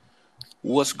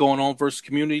What's going on, versus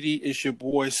community? It's your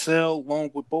boy Cell,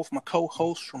 along with both my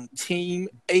co-hosts from Team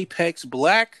Apex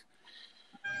Black.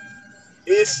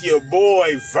 It's your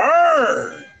boy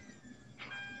Vern.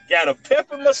 Got a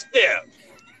pep in my step.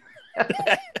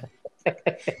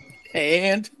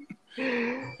 And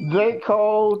J.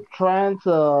 Cole trying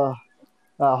to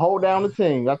hold down the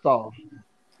team. That's all.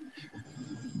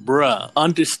 bruh,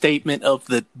 understatement of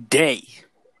the day.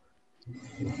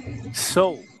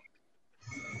 So,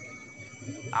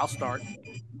 I'll start.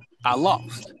 I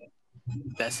lost.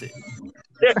 That's it.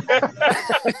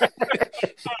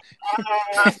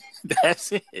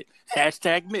 That's it.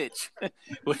 Hashtag Mitch.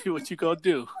 What you gonna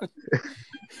do?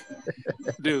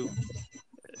 Dude,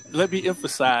 let me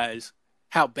emphasize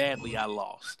how badly I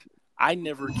lost. I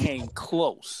never came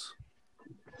close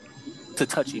to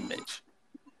touching Mitch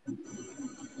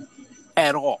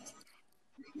at all.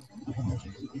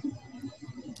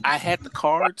 I had the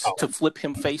cards to flip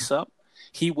him face up.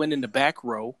 He went in the back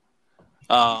row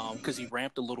because he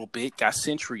ramped a little bit, got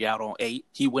Sentry out on 8.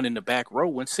 He went in the back row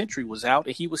when Sentry was out,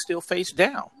 and he was still face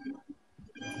down.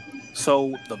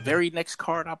 So the very next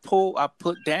card I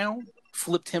put down,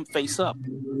 flipped him face up,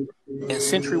 and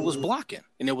Sentry was blocking,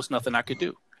 and there was nothing I could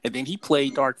do. And then he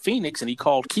played Dark Phoenix, and he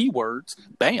called keywords.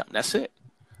 Bam, that's it.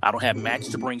 I don't have Max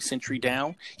to bring Sentry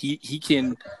down. He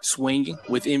can swing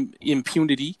with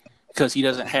impunity because he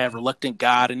doesn't have Reluctant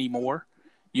God anymore.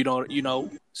 You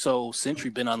know. So Sentry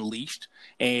been unleashed,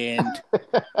 and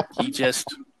he just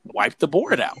wiped the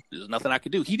board out. There's nothing I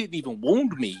could do. He didn't even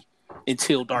wound me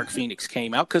until Dark Phoenix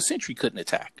came out because Sentry couldn't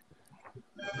attack.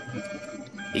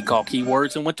 He called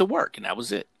keywords and went to work, and that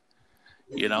was it.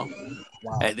 Wow.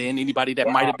 And then anybody that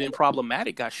might have been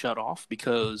problematic got shut off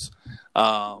because,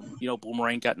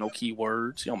 Boomerang got no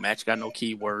keywords. Match got no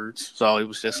keywords. So it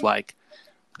was just like,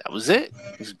 that was it.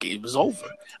 It was over.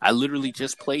 I literally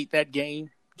just played that game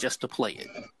just to play it.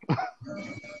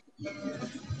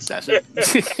 That's it.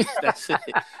 That's it.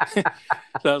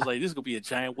 So I was like, this is going to be a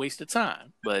giant waste of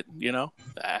time. But, I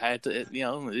had to, it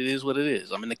is what it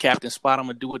is. I'm in the captain spot. I'm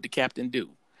going to do what the captain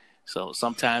do. So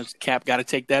sometimes Cap got to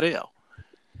take that L.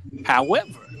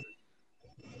 However,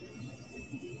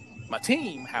 my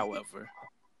team,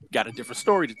 got a different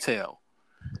story to tell.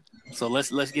 So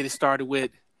let's get it started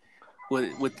with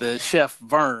the chef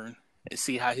Vern and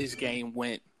see how his game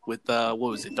went with what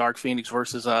was it, Dark Phoenix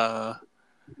versus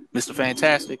Mr.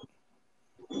 Fantastic.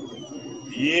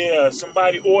 Yeah,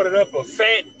 somebody ordered up a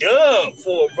fat dub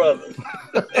for a brother.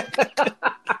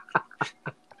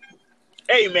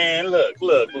 Hey man, look.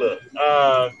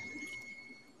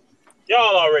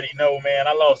 Y'all already know, man.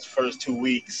 I lost the first 2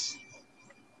 weeks.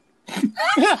 And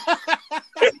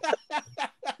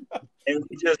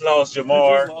we just lost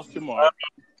Jamar.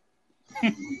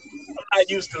 I'm not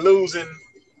used to losing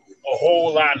a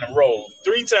whole lot in a row.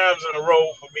 3 times in a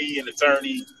row for me, an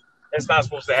attorney. That's not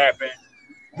supposed to happen.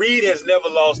 Reed has never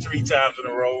lost 3 times in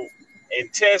a row in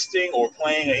testing or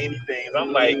playing or anything.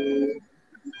 I'm like,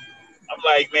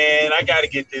 man, I got to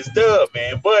get this dub,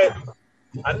 man. But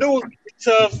I knew it would be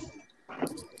tough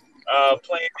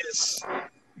playing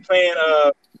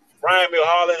Ryan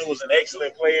Milholland, who was an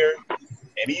excellent player,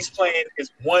 and he's playing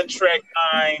his one-track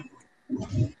mind.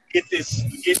 Get this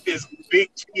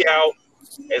big G out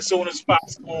as soon as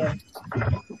possible.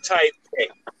 Type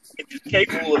is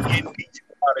capable of getting beat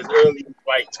out as early as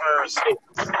like turn 6.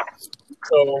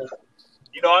 So,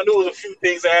 I knew there was a few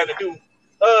things I had to do.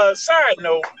 Side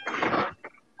note,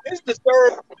 this is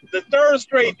the third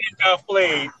straight game I've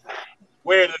played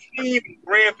where the team is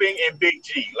ramping and Big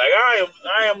G. Like I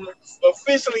am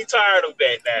officially tired of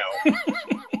that now.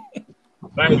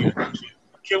 Like,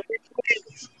 can we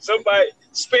please somebody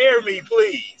spare me,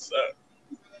 please?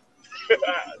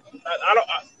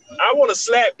 I want to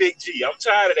slap Big G. I'm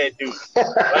tired of that dude.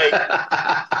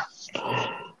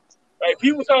 Like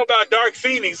people talk about Dark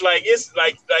Phoenix, like it's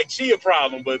like she a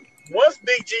problem, but once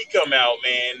Big G come out,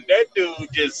 man, that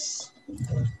dude just.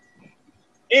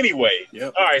 Anyway,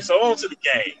 Yep. All right. So on to the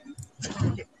game.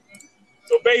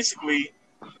 So basically,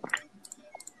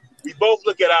 we both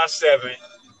look at our 7.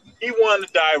 He won the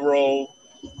die roll.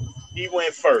 He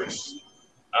went first,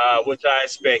 which I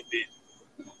expected.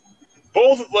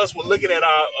 Both of us were looking at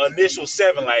our initial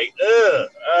 7 like, man,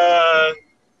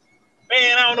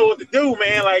 I don't know what to do,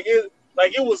 man. Like it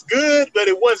was good, but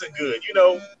it wasn't good,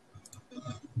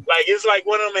 Like it's like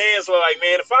one of them hands were like,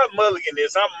 man, if I mulligan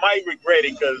this, I might regret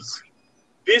it because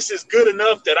this is good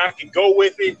enough that I can go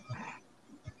with it,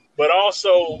 but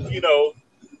also,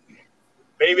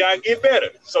 maybe I can get better.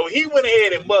 So he went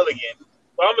ahead and mulliganed.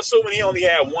 But I'm assuming he only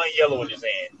had 1 yellow in his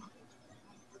hand.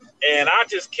 And I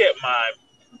just kept mine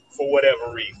for whatever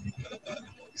reason.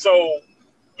 So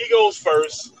He goes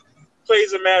first,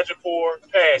 plays a Madripoor,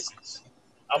 passes.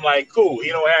 I'm like, cool. He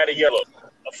don't have the yellow.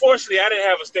 Unfortunately, I didn't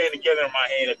have a stand together in my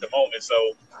hand at the moment,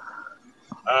 so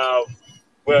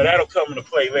well, that'll come into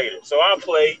play later. So I'll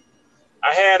play.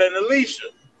 I had an Alicia.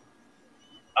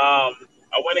 I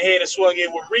went ahead and swung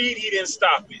in with Reed. He didn't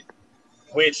stop it,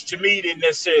 which to me didn't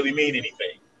necessarily mean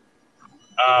anything.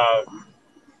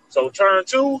 So turn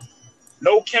 2,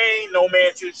 no Kane, no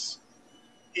Mantis.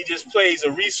 He just plays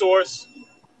a resource,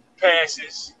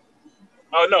 passes.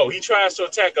 Oh, no, he tries to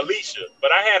attack Alicia,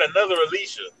 but I had another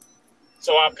Alicia.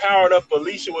 So I powered up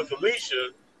Alicia with Alicia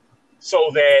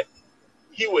so that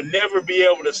he would never be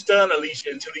able to stun Alicia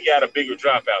until he got a bigger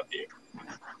drop out there,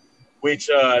 which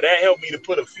that helped me to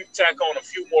put tack on a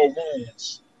few more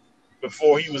wounds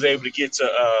before he was able to get to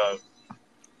a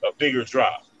bigger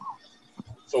drop.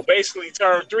 So basically,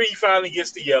 turn 3, he finally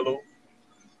gets the yellow.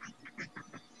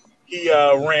 He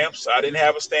ramps. I didn't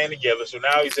have a stand together, so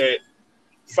now he's at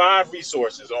 5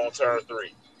 resources on turn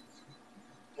 3,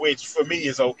 which for me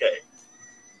is okay.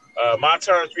 My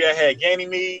turn 3, I had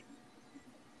Ganymede.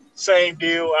 Same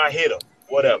deal. I hit him.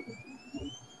 Whatever.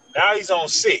 Now he's on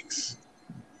 6,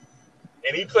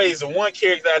 and he plays the one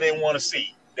character I didn't want to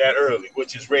see that early,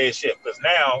 which is Red Ship, because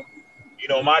now,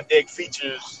 my deck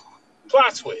features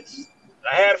plot twists.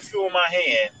 I had a few in my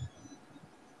hand,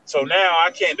 so now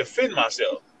I can't defend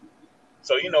myself.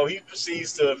 So, he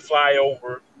proceeds to fly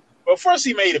over. But first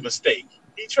he made a mistake.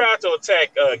 He tried to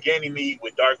attack Ganymede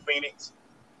with Dark Phoenix,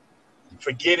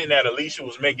 forgetting that Alicia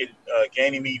was making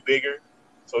Ganymede bigger.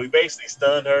 So he basically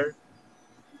stunned her,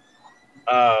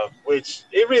 which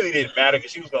it really didn't matter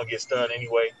because she was going to get stunned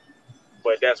anyway.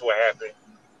 But that's what happened.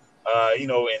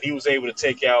 And he was able to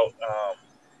take out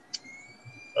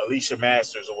Alicia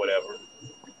Masters or whatever.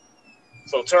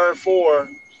 So turn 4,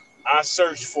 I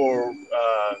searched for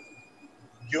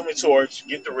Human Torch,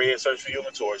 get the red, search for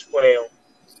Human Torch, play him,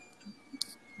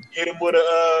 hit him with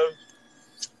a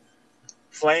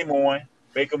flame on,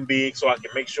 make him big so I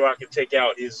can make sure I can take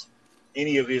out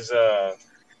any of his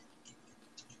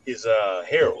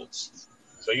heralds.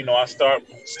 So I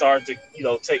start to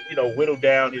take whittle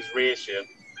down his red ship.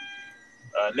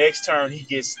 Next turn he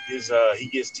gets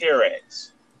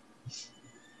Terrax,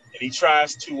 and he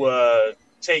tries to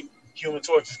take Human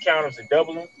Torch's counters and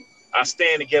double them. I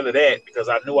stand together that because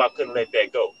I knew I couldn't let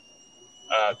that go,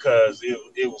 because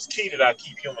it was key that I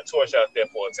keep Human Torch out there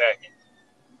for attacking.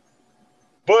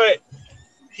 But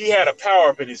he had a power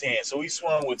up in his hand, so he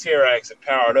swung with Terrax and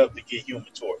powered up to get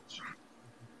Human Torch.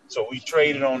 So we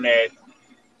traded on that.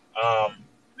 On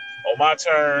my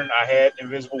turn, I had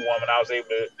Invisible Woman. I was able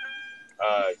to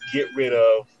get rid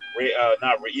of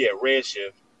Red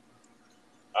Shift.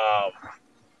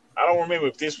 I don't remember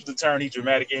if this was the turn he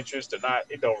dramatic interest or not.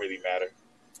 It don't really matter.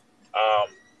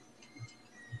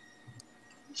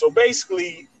 So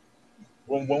basically,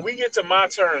 when we get to my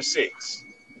turn 6,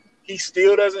 he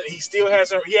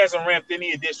hasn't ramped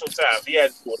any additional times. He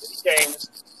hasn't pulled any games,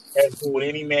 hasn't pulled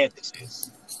any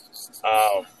mantises.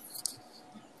 I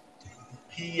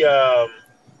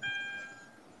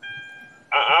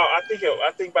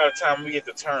think by the time we get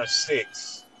to turn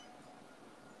 6,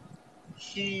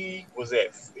 he was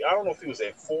at, I don't know if he was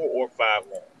at 4 or 5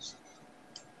 wounds.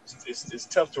 It's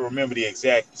tough to remember the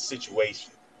exact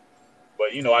situation.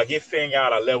 But, I get Fang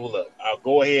out, I level up. I'll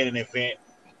go ahead and event,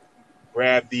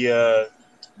 grab the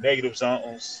negative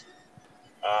zones,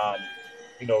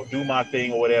 do my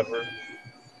thing or whatever.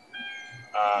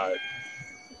 I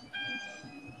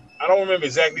don't remember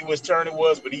exactly which turn it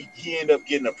was, but he ended up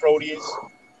getting a Proteus,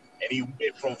 and he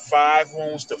went from 5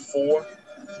 wounds to 4.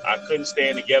 I couldn't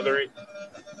stand together it.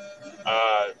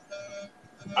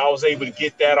 I was able to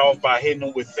get that off by hitting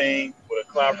him with a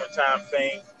Clobbering Time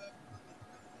thing.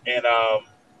 And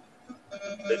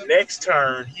the next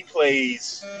turn, he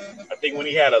plays, I think when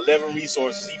he had 11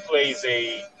 resources, he plays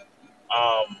a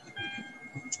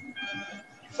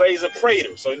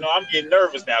Praetor. So, I'm getting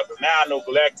nervous now because now I know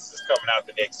Galactus is coming out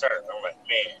the next turn. I'm like,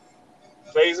 man.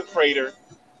 He plays a Praetor,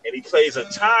 and he plays a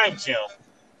Time Gem.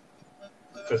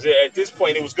 Because at this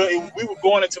point, it was good. We were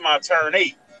going into my turn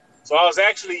 8. So I was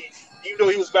actually, even though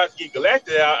he was about to get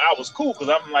Galactus, I was cool because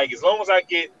I'm like, as long as I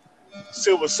get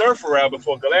Silver Surfer out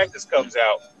before Galactus comes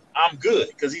out, I'm good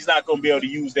because he's not going to be able to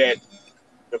use the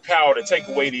power to take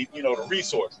away the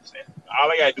resources. And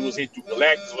all I got to do is hit through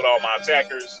Galactus with all my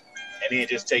attackers and then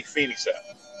just take Phoenix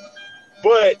out.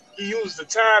 But he used the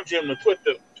Time Gem to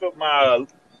put my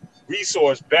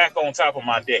resource back on top of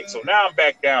my deck. So now I'm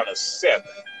back down to 7.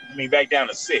 Back down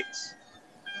to 6.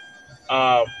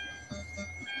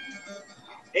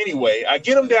 Anyway, I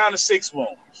get him down to 6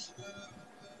 wounds.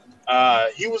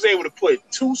 He was able to put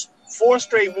 4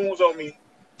 straight wounds on me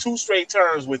two straight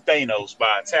turns with Thanos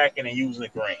by attacking and using the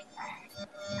green.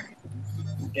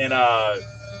 And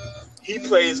he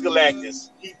plays Galactus.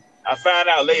 I found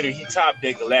out later he top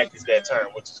decked Galactus that turn,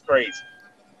 which is crazy.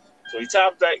 So he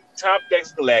top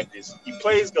decks Galactus. He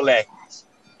plays Galactus.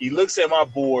 He looks at my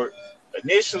board.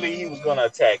 Initially, he was going to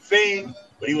attack Thing,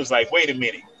 but he was like, wait a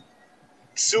minute.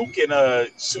 Sook and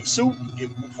Sook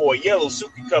for a yellow,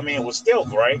 Sook can come in with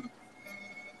stealth, right?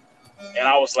 And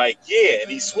I was like, yeah. And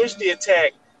he switched the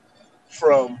attack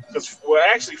from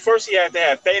actually first he had to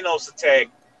have Thanos attack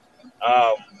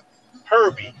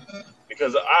Herbie,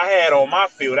 because I had on my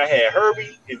field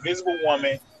Herbie, Invisible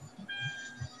Woman,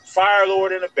 Fire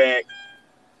Lord in the back,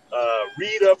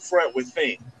 Reed up front with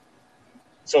Thing.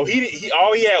 So he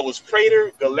all he had was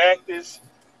Praetor, Galactus,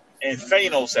 and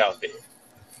Thanos out there.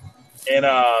 And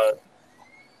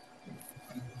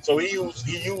so he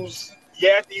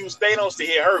had to use Thanos to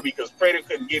hit Herbie because Praetor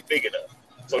couldn't get big enough.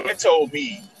 So that told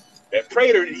me that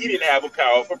Praetor, he didn't have a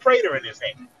power for Praetor in his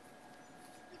hand.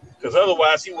 Because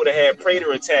otherwise he would have had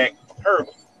Praetor attack Herbie.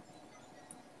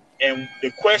 And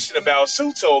the question about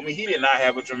Sue told me he did not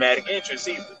have a dramatic entrance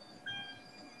either.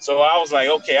 So I was like,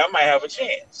 okay, I might have a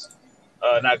chance.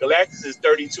 Now Galactus is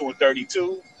 32 and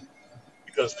 32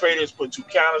 because Praetor's put 2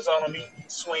 counters on him. He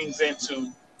swings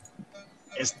into,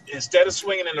 instead of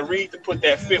swinging in the Reed to put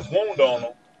that 5th wound on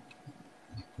him,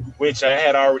 which I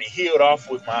had already healed off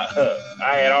with my,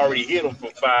 I had already hit him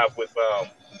for 5 with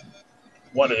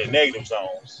one of the negative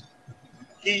zones.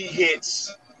 He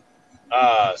hits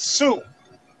Sue.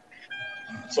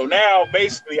 So now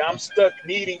basically I'm stuck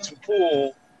needing to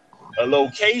pull a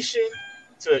location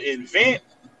to invent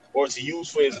or to use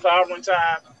for his powering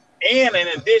time. And in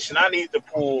addition, I need to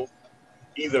pull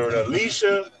either an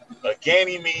Alicia, a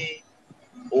Ganymede,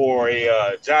 or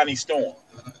a Johnny Storm.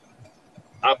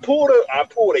 I pulled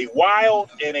a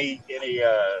Wild and a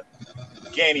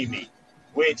Ganymede,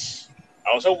 which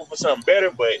I was hoping for something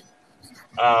better, but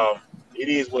it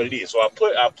is what it is. So I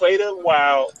played a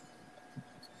Wild,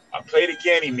 I played a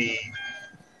Ganymede,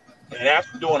 and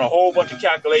after doing a whole bunch of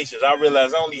calculations, I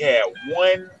realized I only had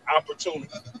one opportunity.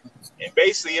 And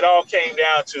basically, it all came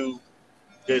down to,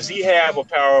 does he have a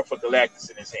power for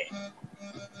Galactus in his hand?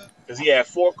 Because he had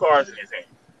 4 cards in his hand.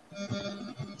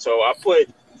 So I put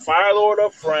Fire Lord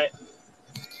up front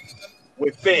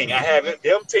with Thing. I have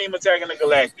them team attacking the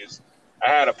Galactus. I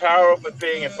had a power for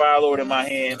Thing and Fire Lord in my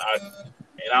hand.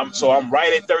 I'm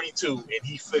right at 32, and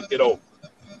he flipped it over.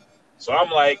 So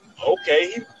I'm like,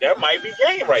 okay, that might be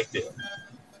game right there.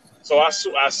 So I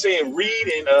said Reed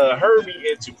and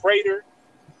Herbie into Praetor.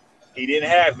 He didn't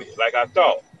have it like I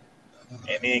thought.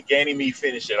 And then Ganymede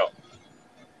finished it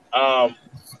off.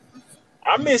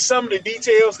 I missed some of the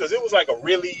details because it was like a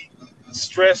really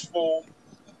stressful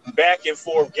back and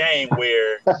forth game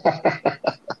where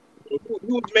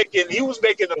he was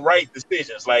making the right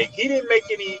decisions. Like he didn't make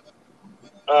any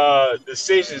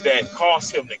decisions that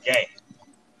cost him the game.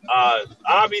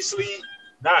 Obviously,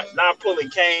 not pulling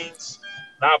Canes,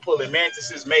 not pulling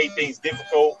Mantises made things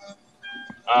difficult.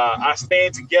 I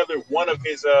stand together one of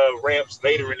his ramps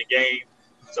later in the game.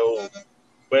 So,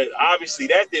 but obviously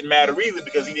that didn't matter either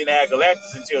because he didn't have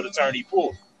Galactus until the turn he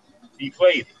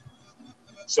played it.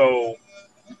 So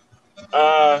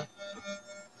that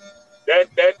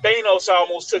Thanos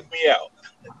almost took me out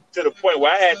to the point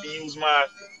where I had to use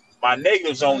my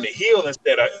negative zone to heal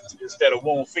instead of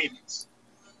wound Phoenix.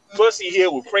 Plus he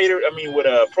healed with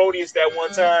Proteus that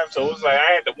one time. So it was like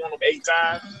I had to wound him 8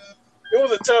 times. It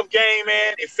was a tough game,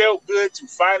 man. It felt good to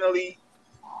finally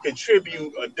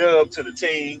contribute a dub to the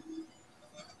team.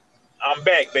 I'm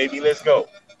back, baby. Let's go.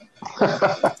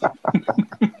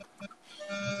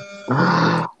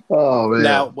 Oh man!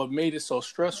 Now, what made it so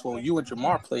stressful? You and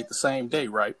Jamar played the same day,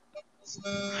 right?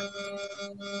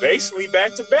 Basically,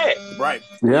 back to back. Right.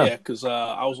 Yeah. Because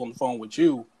I was on the phone with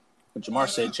you, and Jamar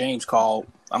said James called.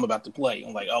 I'm about to play.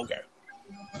 I'm like, okay.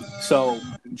 So,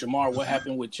 Jamar, what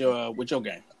happened with your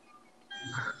game?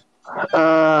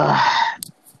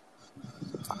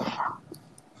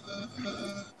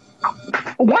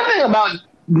 One thing about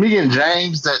me and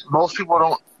James that most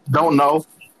people don't know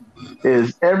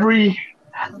is every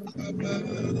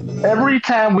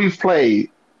time we've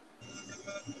played,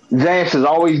 James has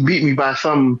always beat me by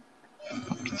some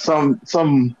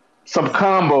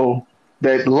combo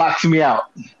that locks me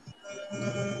out.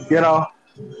 You know?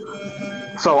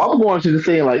 So I'm going to the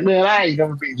thing like, man, I ain't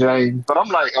gonna beat James, but I'm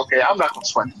like, okay, I'm not gonna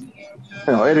sweat it.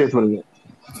 You know, it is what it is.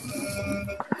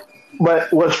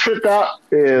 But what's tripped out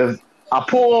is I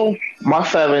pull my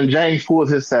 7, James pulls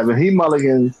his 7, he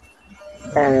mulligans,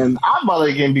 and I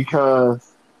mulligan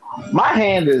because my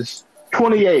hand is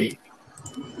 20-80.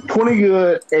 20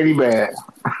 good, 80 bad.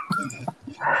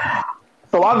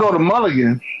 So I go to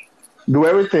Mulligan, do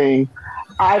everything.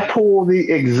 I pull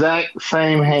the exact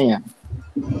same hand.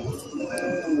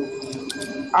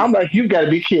 I'm like, you got to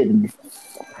be kidding me.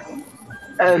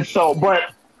 And so,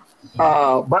 but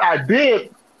I did,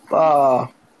 uh,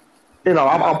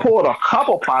 I pulled a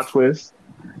couple plot twists.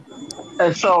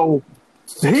 And so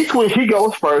he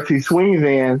goes first. He swings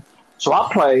in. So I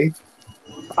play.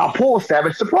 I pull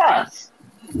Savage Surprise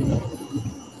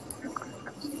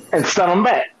and stun him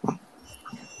back.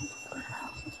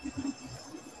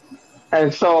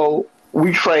 And so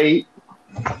we trade.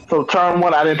 So turn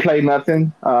one, I didn't play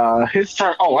nothing. His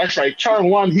turn. Oh, that's right. Turn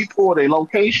one, he pulled a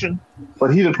location,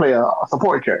 but he didn't play a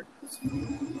support character.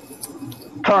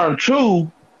 Turn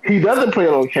two, he doesn't play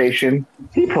a location.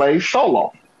 He plays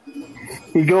solo.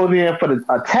 He goes in for the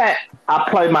attack. I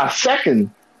play my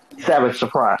second Savage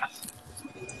Surprise.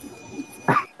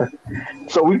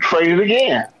 So we traded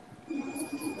again.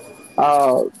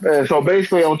 And so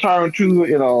basically on turn two,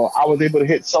 I was able to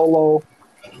hit solo.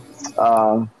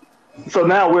 So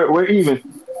now we're even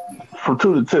from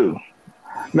 2-2.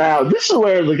 Now this is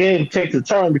where the game takes a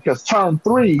turn because turn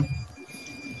three,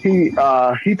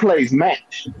 he plays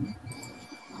match,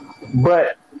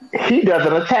 but he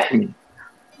doesn't attack me.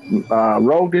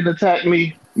 Rogue didn't attack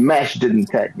me. Match didn't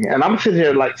attack me, and I'm sitting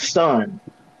here like stunned.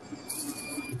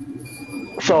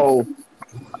 So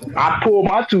I pulled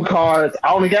my two cards.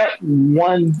 I only got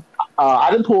one. I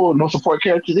didn't pull no support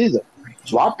characters either.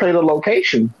 So I played a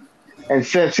location, and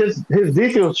since his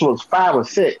defense was 5 or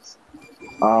 6,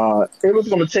 it was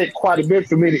going to take quite a bit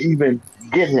for me to even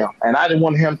get him, and I didn't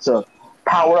want him to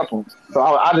power up him. So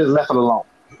I just left it alone.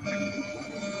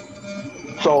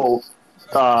 So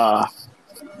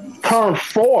turn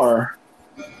four,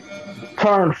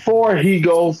 he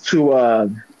goes to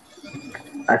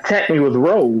attack me with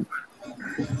Rogue.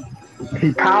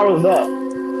 He powers up.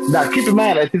 Now keep in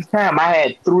mind, at this time I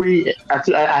had 3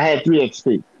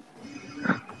 XP,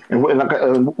 and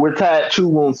we're tied 2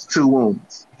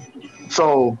 wounds.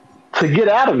 So to get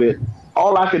out of it,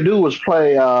 all I could do was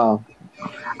play. I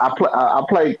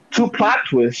played 2 plot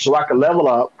twists so I could level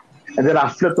up, and then I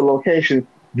flipped the location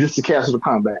just to cancel the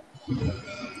combat.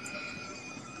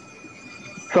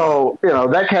 So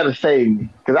that kind of saved me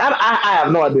because I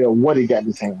have no idea what he got in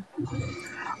his hand.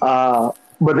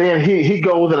 But then he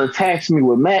goes and attacks me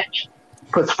with match,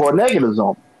 puts 4 negatives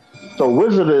on me. So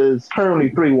Wizard is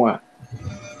currently 3-1.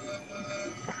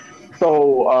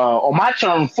 So on my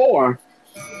turn 4,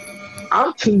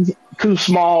 I'm too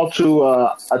small to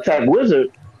attack Wizard,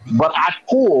 but I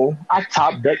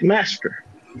top deck Massacre.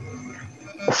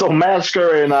 So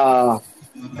Massacre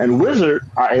and Wizard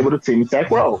are able to team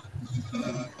attack Rogue.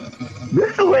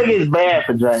 This is where it gets bad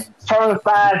for James. Turn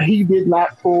 5, he did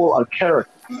not pull a character.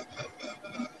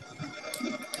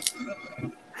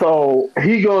 So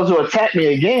he goes to attack me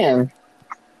again,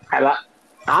 and I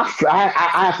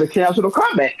have to cancel the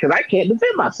combat because I can't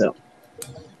defend myself.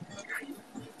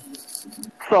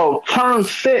 So turn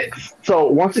 6. So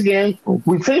once again,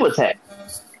 we team attack.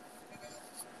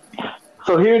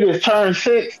 So here it is, turn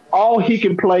 6. All he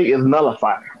can play is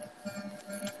Nullifier.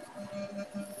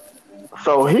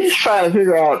 So he's trying to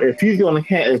figure out if he's going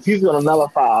to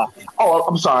nullify. Oh,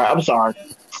 I'm sorry.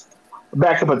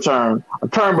 Back up a turn. A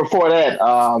turn before that,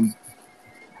 I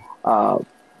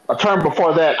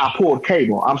pulled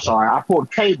Cable. I'm sorry, I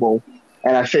pulled Cable,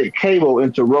 and I said Cable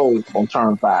into Rogue on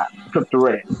turn 5. Flip the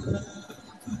red.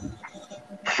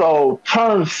 So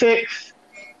turn 6,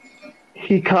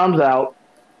 he comes out.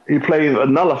 He plays a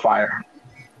Nullifier,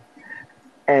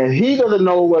 and he doesn't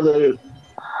know whether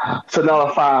to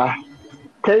nullify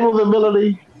Cable's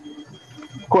ability,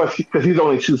 of course, because he's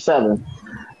only 2-7.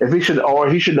 If he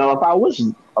should nullify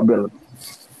Wizard's ability.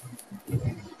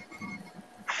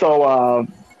 So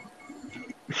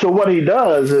what he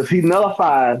does is he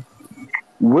nullifies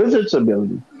Wizard's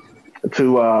ability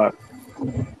to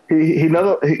he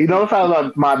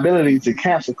nullifies my ability to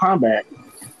cancel combat.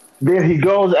 Then he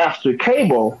goes after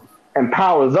Cable and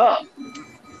powers up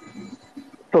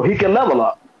so he can level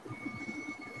up.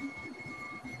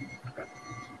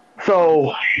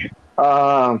 So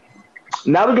now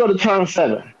we go to turn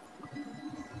 7.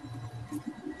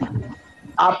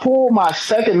 I pulled my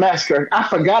second Massacre. I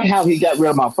forgot how he got rid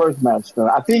of my first Massacre.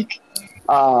 I think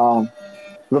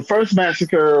the first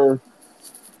Massacre,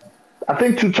 I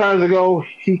think 2 turns ago,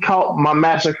 he caught my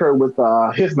Massacre with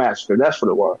his Massacre. That's what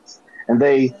it was. And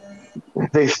they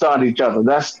stunned each other.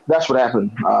 That's what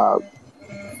happened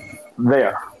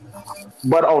there.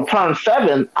 But on turn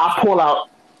 7, I pull out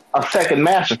a second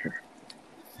Massacre.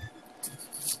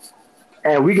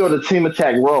 And we go to team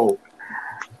attack Rogue.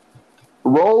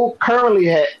 Rogue currently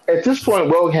at this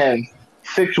point, Rogue has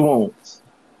 6 wounds,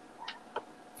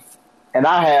 and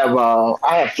I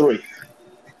have 3.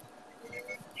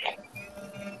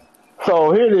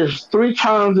 So here it is, 3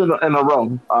 turns in a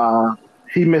row.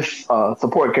 He missed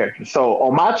support character. So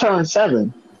on my turn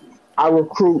 7, I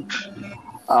recruited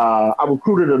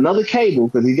another Cable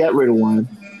because he got rid of one,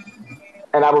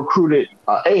 and I recruited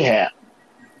Ahab.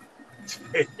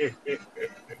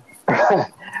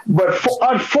 But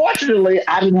unfortunately,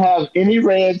 I didn't have any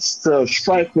reds to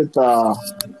strike with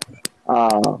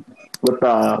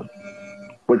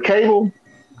Cable,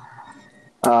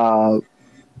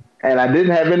 and I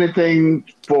didn't have anything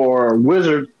for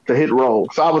Wizard to hit roll.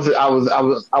 So I was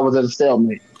at a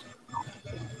stalemate.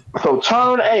 So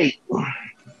turn 8,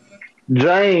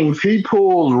 James, he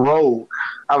pulls Rogue.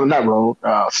 I mean, not Rogue,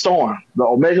 Storm, the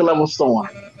Omega level Storm.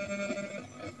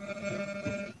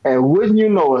 And wouldn't you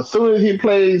know, as soon as he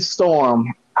plays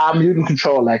Storm, I'm mutant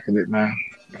control activate, man.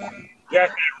 Yeah.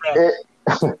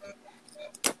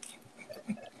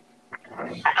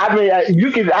 I mean,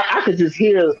 I could just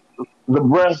hear the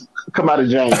breath come out of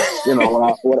James, when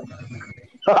I play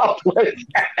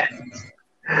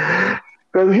that.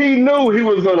 Because he knew he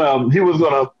was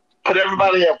gonna put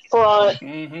everybody up front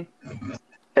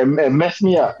and mess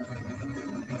me up.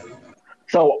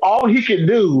 So all he could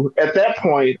do at that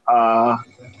point,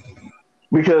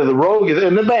 because the Rogue is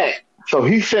in the back, so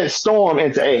he sent Storm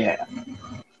into Ahab.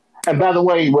 And by the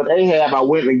way, with Ahab, I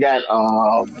went and got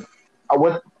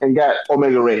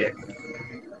Omega Red.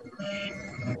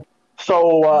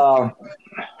 So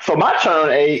my turn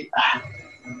 8,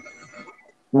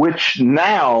 which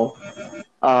now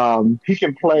he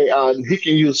can play. He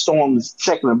can use Storm's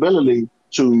second ability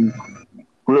to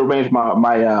rearrange my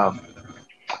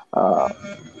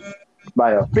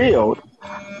field.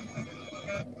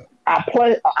 I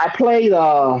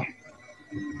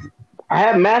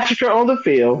had Massacre on the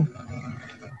field,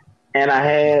 and I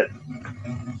had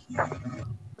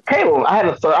Cable.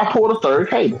 I pulled a third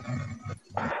Cable.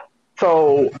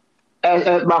 So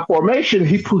as my formation,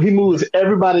 he moves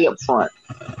everybody up front.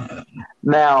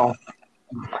 Now,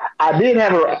 I did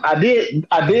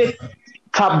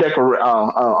top deck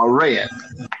a red.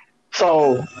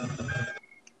 So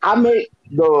I made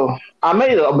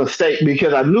a mistake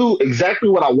because I knew exactly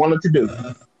what I wanted to do.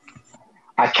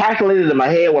 I calculated in my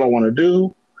head what I want to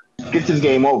do, get this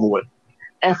game over with.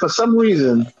 And for some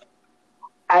reason,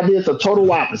 I did the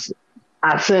total opposite.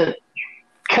 I sent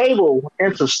Cable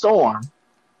into Storm,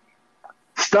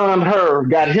 stunned her,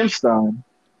 got him stunned,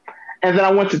 and then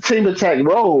I went to Team Attack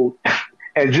Rogue,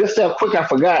 and just that quick I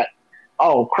forgot,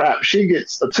 oh crap, she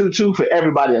gets a 2/2 for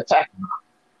everybody attacking her.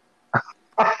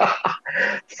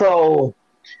 So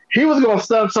he was going to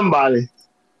stun somebody.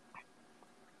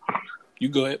 You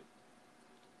go ahead.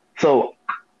 So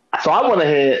I went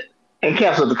ahead and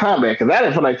canceled the combat because I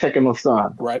didn't feel like taking no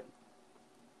stun. Right.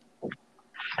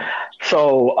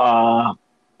 So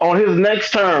on his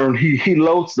next turn, he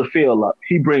loads the field up.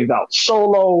 He brings out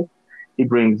Solo. He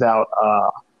brings out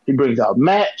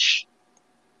Match,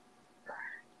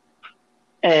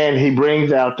 and he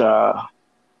brings out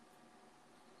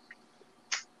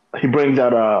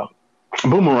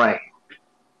Boomerang.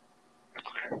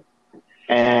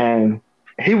 And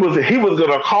he was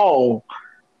gonna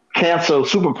cancel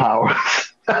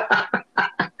superpowers.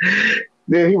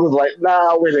 Then he was like,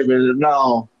 "Nah, wait a minute,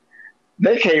 no,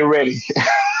 they came ready."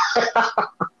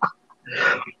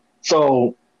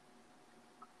 So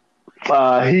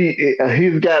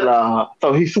he's got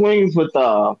so he swings with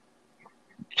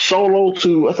Solo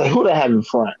to, I said, who they have in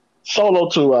front? Solo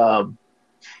to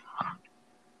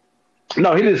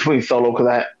no, he didn't swing Solo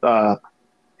because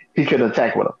he could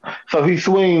attack with him. So he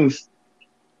swings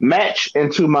Match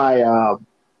into my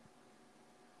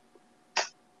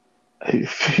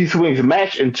he swings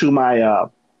Match into my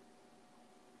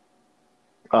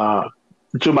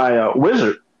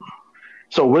Wizard.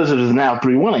 So Wizard is now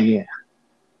 3-1 again.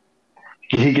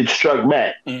 He gets struck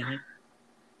back. Mm-hmm.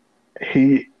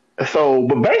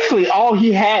 But basically all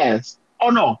he has.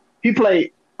 Oh no, he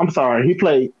played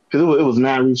because it was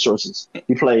 9 resources.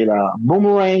 He played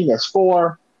Boomerang, that's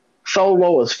 4,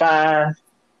 Solo is 5,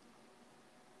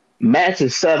 Match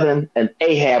is 7, and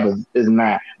Ahab is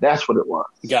 9. That's what it was.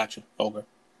 Gotcha. Okay.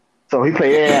 So he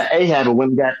played Ahab and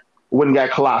went and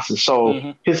got Colossus.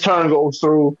 So his turn goes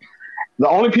through. The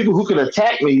only people who can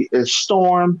attack me is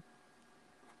Storm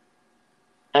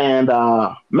and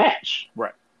Match.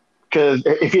 Right. Because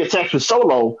if he attacks with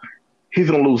Solo, he's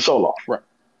going to lose Solo. Right.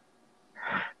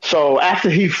 So after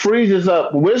he freezes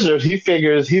up Wizard, he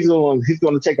figures he's going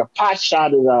to take a pot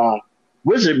shot at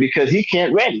Wizard because he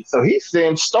can't ready. So he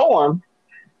sends Storm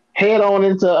head on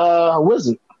into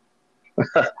Wizard.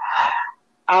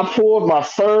 I pulled my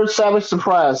third Savage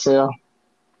Surprise sale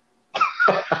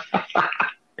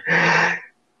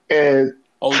and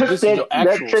Oh, took this is your that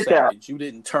actual chick out. Savage. You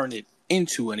didn't turn it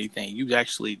into anything.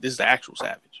 This is the actual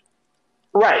Savage.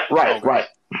 Right.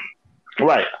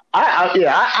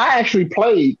 I actually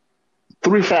played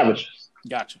 3 Savages,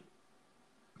 Gotcha.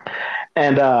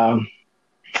 and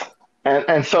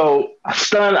so I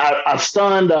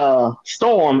stunned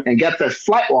Storm and got that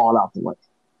flight wall out the way.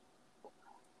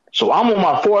 So I'm on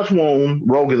my 4th wound.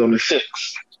 Rogue is on the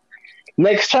 6th.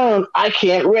 Next turn, I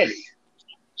can't ready.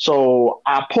 So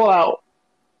I pull out.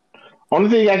 Only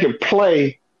thing I could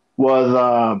play was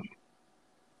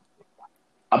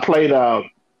I played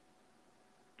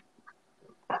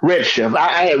Red Shift.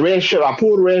 I had Red Shift. I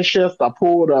pulled Red Shift. I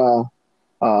pulled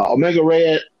Omega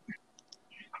Red.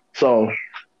 So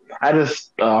I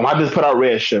just put out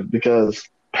Red Shift because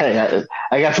hey,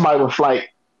 I got somebody with flight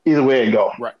either way it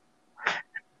go. Right.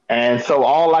 And so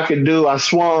all I could do, I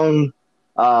swung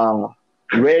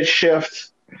Red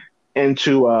Shift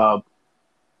into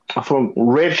from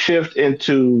Red Shift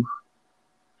into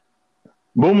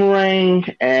Boomerang,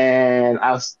 and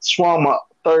I swung my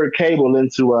 3rd cable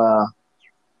into a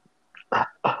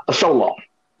Solo.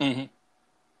 Mm-hmm.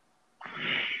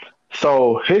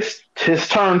 So his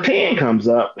turn 10 comes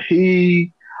up.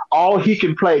 All he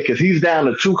can play because he's down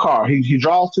to 2 cards. He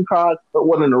draws 2 cards, put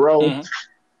 1 in a row, Mm-hmm.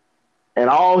 and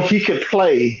all he could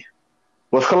play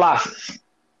was Colossus,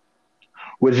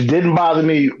 which didn't bother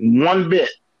me one bit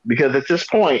because at this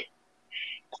point,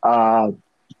 I've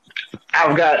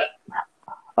got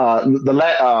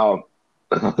the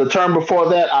turn before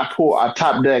that I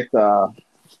top decked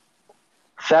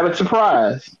Savage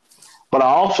Surprise, but I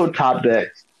also top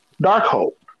decked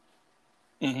Darkhold.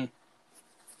 Mm-hmm.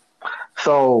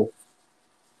 So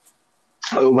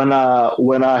when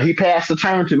he passed the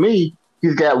turn to me,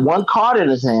 he's got 1 card in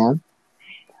his hand,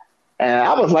 and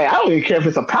I was like, I don't even care if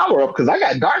it's a power up because I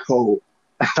got Darkhold.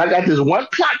 I got this 1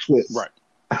 plot twist. Right.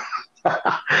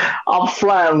 I'm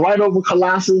flying right over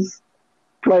Colossus.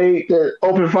 Played the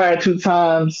open fire 2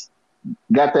 times.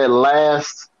 Got that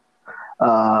last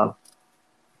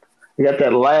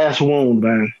wound,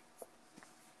 man.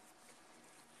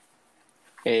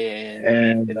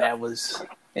 And that was,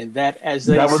 and that, as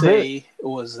they that was say,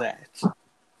 was that.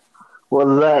 What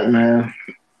was that, man?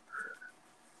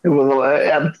 It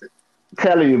was. I'm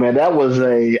telling you, man. That was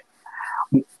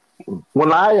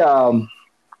when I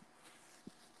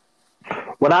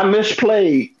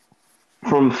misplayed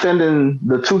from sending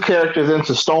the 2 characters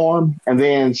into Storm and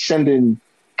then sending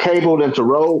Cable into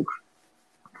Rogue.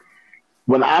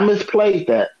 When I misplayed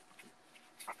that,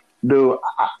 dude,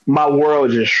 my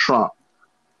world just shrunk.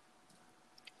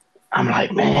 I'm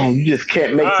like, man, you just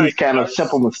can't make these kind of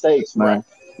simple mistakes, man.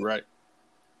 Right.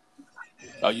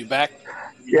 Are you back?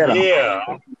 Yeah.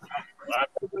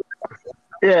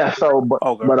 Yeah. So, but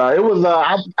it was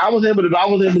I was able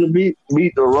to beat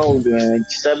the Rogue, man,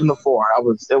 7-4.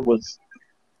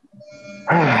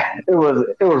 It was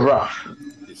rough.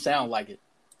 It sounded like it.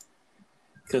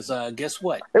 Because guess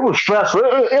what? It was stressful.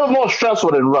 It was more stressful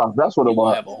than rough. That's what it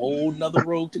was. You have a whole nother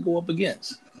rogue to go up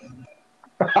against.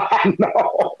 I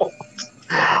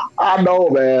know,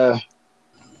 man.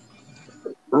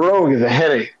 Rogue is a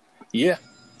headache. Yeah,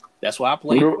 that's why I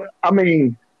played. I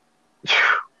mean,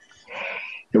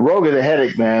 the Rogue is a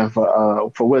headache, man, for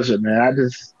Wizard, man. I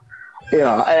just,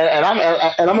 and I'm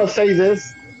gonna say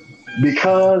this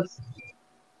because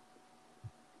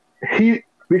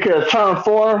turn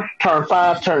 4, turn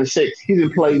 5, turn 6, he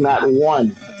didn't play not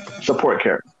 1 support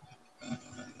character.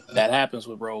 That happens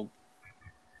with Rogue.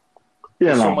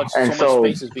 So much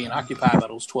space is being occupied by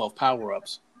those 12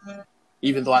 power-ups.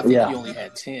 Even though I think he only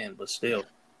had 10, but still.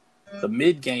 The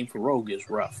mid-game for Rogue is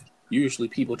rough. Usually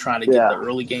people trying to get the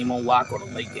early game on lock or the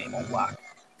late game on lock.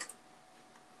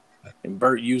 And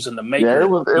Bert using the maker,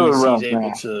 he's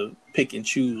able to pick and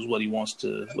choose what he wants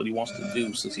to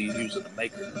do since he's using the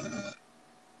maker.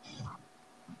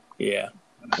 Yeah.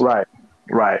 Right.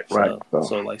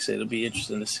 So like I said, it'll be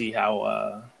interesting to see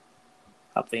how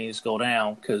things go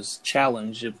down, because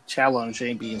if Challenge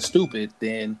ain't being stupid,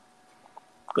 then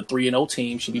the 3-0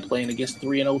 team should be playing against the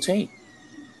 3-0 team.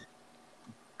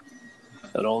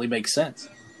 That only makes sense.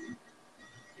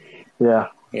 Yeah.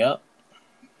 Yep.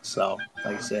 So,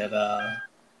 like I said,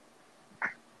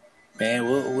 man,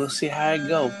 we'll see how it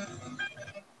go.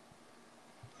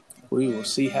 We will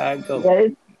see how it goes.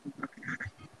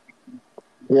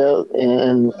 Yeah,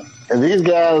 and these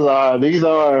guys are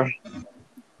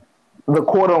the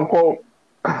quote unquote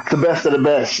the best of the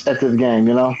best at this game,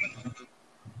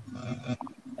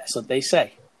 That's what they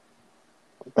say.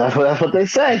 That's what they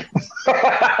say.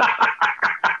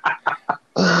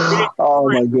 Oh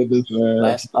my goodness, man.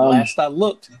 Last I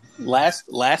looked,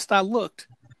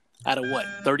 out of what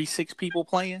 36 people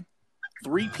playing,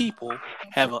 3 people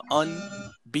have an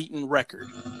unbeaten record: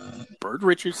 Bert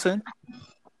Richardson,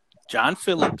 John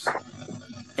Phillips,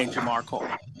 and Jamar Cole.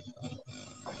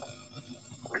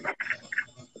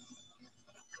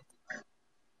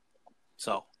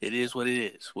 So it is what it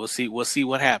is. We'll see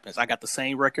what happens. I got the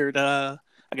same record.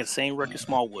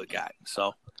 Smallwood got.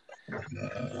 So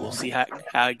we'll see how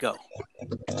it go.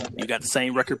 You got the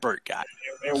same record Bert got.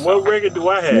 And what record do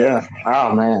I have? Yeah.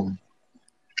 Oh man.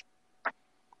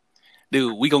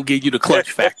 Dude, we gonna give you the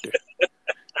clutch factor.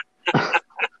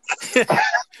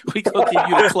 We gonna give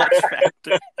you the clutch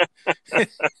factor.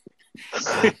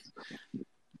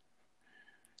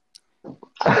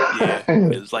 Yeah,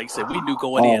 it's like I said, we knew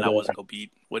going in I wasn't gonna be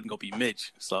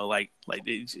Mitch. So like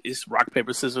it's rock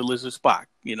paper scissors lizard Spock.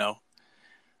 You know,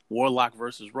 Warlock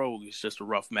versus Rogue is just a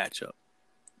rough matchup.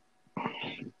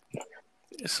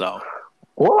 So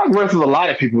Warlock versus a lot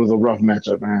of people is a rough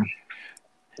matchup, man.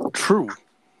 True.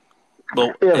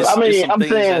 But yeah, I'm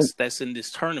saying that's in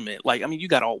this tournament. Like, I mean, you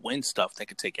got all win stuff that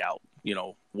could take out,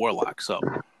 Warlock. So,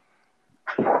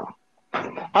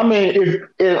 I mean,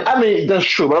 if that's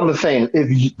true. But I'm just saying, if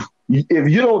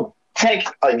you don't tank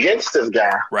against this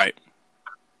guy, right,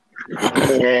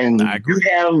 and you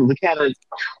have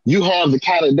the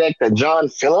kind of deck that John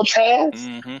Phillips has,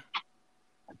 mm-hmm.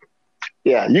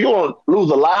 Yeah, you're gonna lose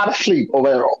a lot of sleep over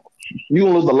there. You're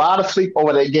gonna lose a lot of sleep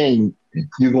over that game.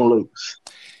 You're gonna lose.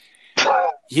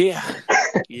 Yeah.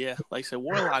 Like I said,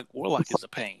 Warlock is a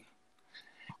pain.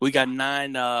 We got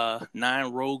nine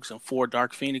rogues and 4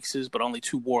 dark phoenixes, but only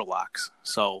 2 warlocks.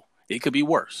 So it could be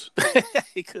worse.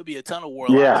 It could be a ton of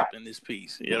warlocks up in this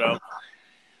piece,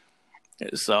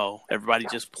 So everybody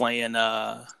just playing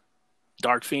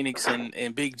Dark Phoenix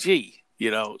and Big G,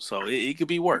 So it could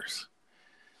be worse.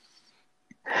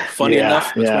 Funny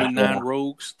enough, between 9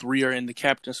 rogues, 3 are in the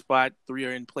captain spot, 3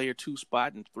 are in player 2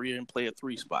 spot, and 3 are in player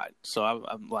 3 spot. So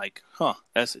I'm like,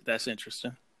 that's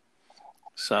interesting.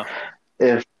 So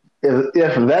if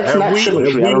that's not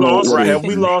symmetry, have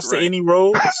we lost to any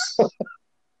rogues?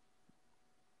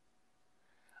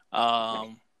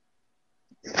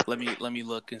 Let me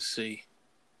look and see.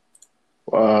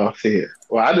 See,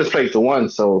 I just played the one,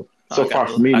 so far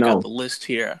for me, I no. got the list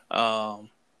here.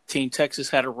 Team Texas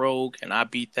had a rogue, and I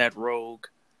beat that rogue.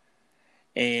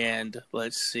 And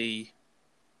let's see.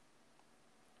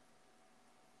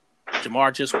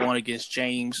 Jamar just won against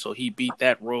James, so he beat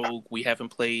that rogue. We haven't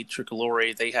played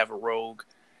Tricolore. They have a rogue.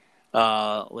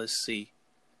 Let's see.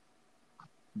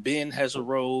 Ben has a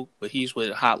rogue, but he's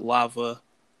with Hot Lava.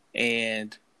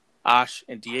 And Ash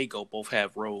and Diego both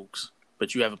have rogues,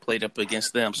 but you haven't played up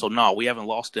against them. So, no, we haven't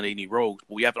lost in any rogues.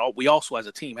 But we also, as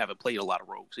a team, haven't played a lot of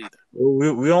rogues either.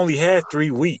 We only had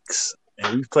 3 weeks,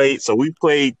 and we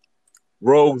played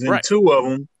rogues in 2 of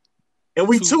them, and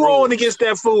we 2-0 against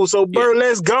that fool. So, Bird,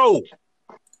 let's go.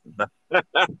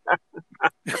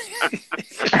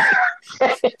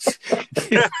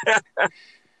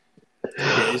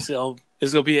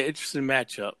 It's gonna be an interesting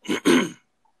matchup.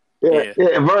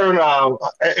 Vern.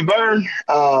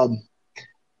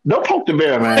 Don't poke the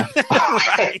bear, man.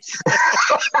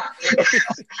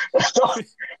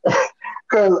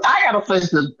 Because I gotta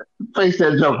face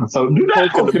that Joker. So do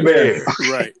not poke the bear.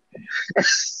 Right.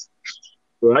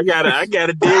 Well, I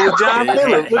gotta deal with John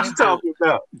Phillips. What you talking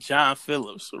about? John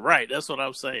Phillips. Right. That's what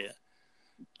I'm saying.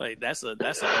 Like that's an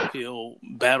uphill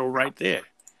battle right there.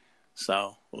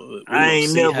 So I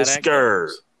ain't never scared.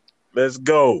 Let's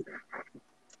go.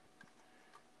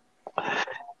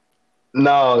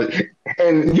 No,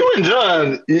 and you and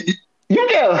John, you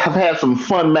guys have had some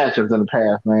fun matchups in the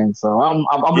past, man. So I'm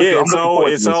it's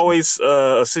always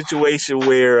a situation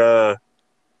where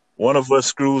one of us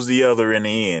screws the other in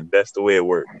the end. That's the way it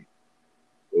works.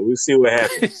 But we'll see what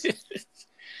happens.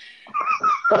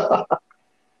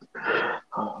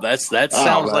 That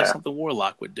sounds like something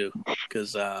Warlock would do,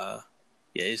 because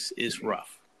it's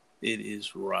rough. It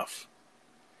is rough.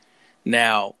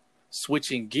 Now,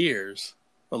 switching gears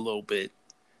a little bit,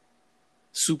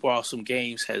 Super Awesome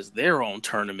Games has their own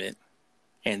tournament,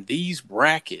 and these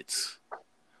brackets,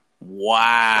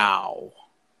 wow,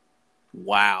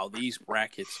 these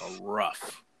brackets are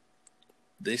rough.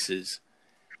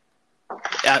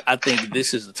 I think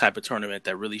this is the type of tournament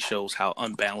that really shows how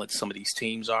unbalanced some of these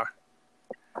teams are,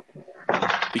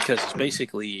 because it's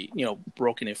basically,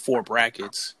 broken in 4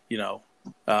 brackets,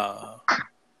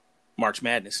 March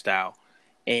Madness style,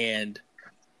 and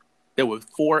there were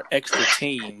 4 extra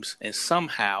teams, and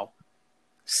somehow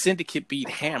Syndicate beat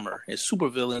Hammer and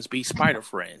Supervillains beat Spider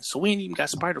Friends. So we ain't even got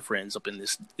Spider Friends up in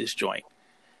this joint.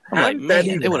 I'm How like, did that man, it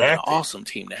even would have been an happen? awesome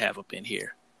team to have up in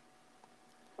here,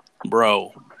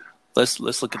 bro. Let's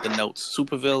look at the notes.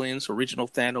 Supervillains, original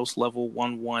Thanos level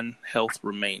 1/1 health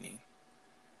remaining.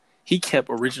 He kept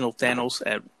original Thanos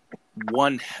at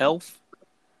 1 health.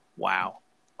 Wow.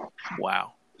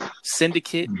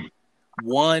 Syndicate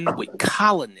 1 with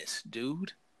colonists,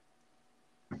 dude.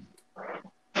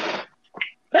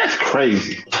 That's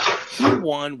crazy. He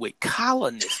won with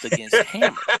colonists against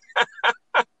Hammer.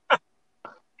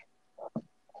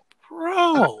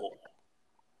 Bro,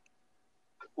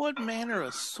 what manner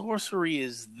of sorcery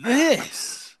is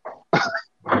this?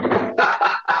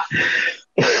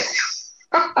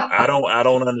 I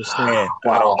don't understand.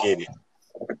 Wow. I don't get it.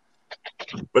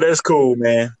 But that's cool,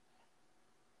 man.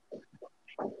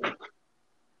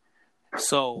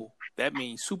 So that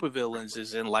means supervillains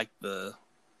is in like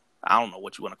I don't know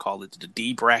what you want to call it, the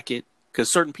D bracket,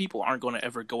 because certain people aren't going to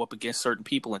ever go up against certain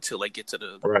people until they get to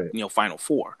the final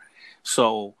four.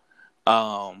 So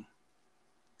I'm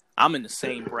in the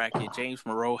same bracket. James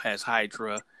Moreau has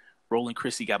Hydra. Roland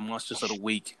Christie got Monsters of the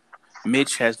Week.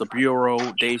 Mitch has the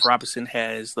Bureau. Dave Robinson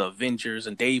has the Avengers,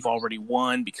 and Dave already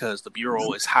won because the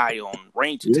Bureau is high on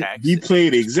range attacks. He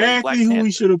played exactly who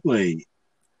he should have played.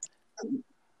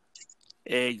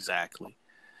 Exactly.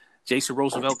 Jason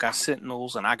Roosevelt got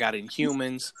Sentinels, and I got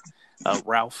Inhumans.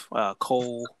 Ralph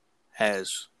Cole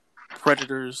has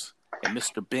Predators, and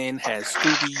Mr. Ben has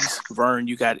Scoobies. Vern,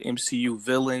 you got MCU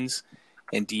villains,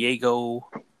 and Diego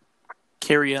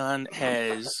Carrion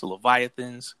has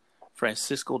Leviathans.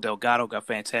 Francisco Delgado got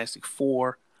Fantastic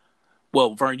Four.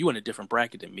 Well, Vern, you in a different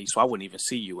bracket than me, so I wouldn't even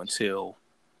see you until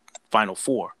Final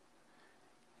Four.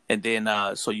 And then,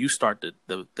 so you start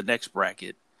the next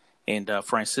bracket. And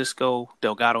Francisco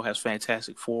Delgado has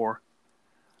Fantastic Four.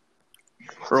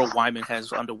 Earl Wyman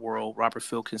has Underworld. Robert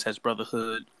Filkins has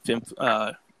Brotherhood.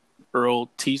 Earl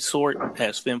T. Sort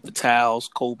has Femme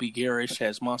Fatales. Colby Garish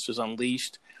has Monsters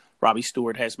Unleashed. Robbie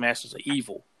Stewart has Masters of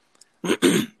Evil.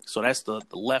 So that's the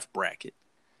left bracket.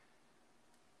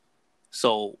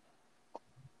 So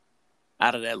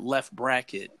out of that left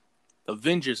bracket,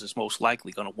 Avengers is most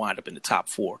likely going to wind up in the top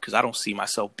 4 because I don't see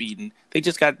myself beating. They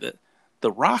just got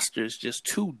the roster's just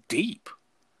too deep.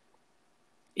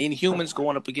 Inhumans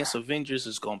going up against Avengers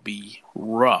is going to be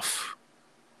rough.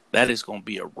 That is going to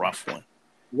be a rough one.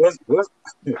 What's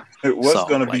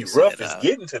going to be rough is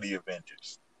getting to the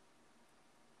Avengers,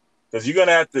 because you're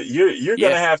gonna have to you're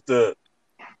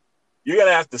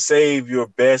gonna have to save your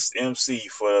best MC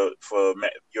for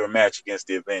your match against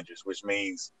the Avengers, which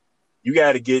means you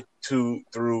got to get through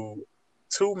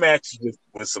 2 matches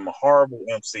with some horrible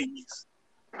MCs.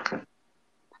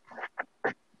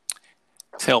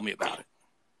 Tell me about it,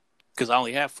 because I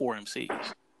only have 4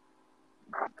 MCs.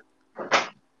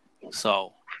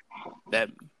 So that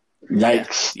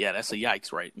yikes. Yeah, that's a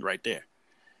yikes right there.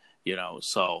 You know,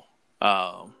 so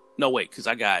no wait, because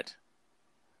I got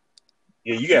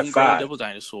you got Moon 5. Girl, Devil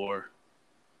Dinosaur,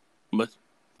 but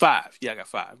 5. Yeah, I got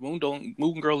 5. Moon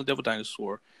Girl and Devil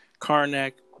Dinosaur,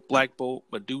 Karnak, Black Bolt,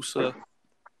 Medusa.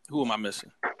 Who am I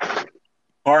missing?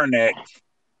 Karnak,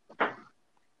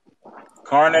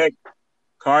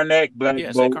 Black Bolt,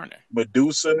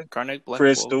 Medusa, Karnak, Black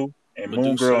Crystal, Bolt, and Medusa,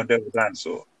 Moon Girl and Devil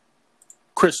Dinosaur.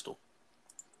 Crystal.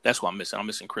 That's what I'm missing. I'm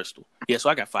missing Crystal. Yeah, so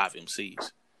I got 5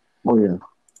 MCs. Oh yeah.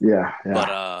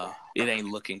 But it ain't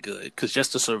looking good because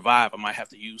just to survive, I might have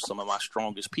to use some of my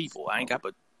strongest people. I ain't got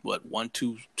but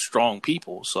 1-2 strong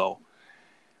people, so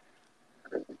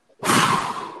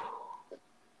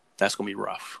that's gonna be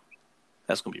rough.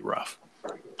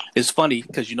 It's funny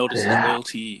because this is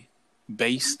loyalty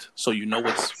based, so you know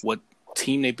what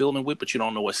team they building with, but you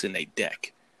don't know what's in their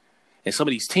deck. And some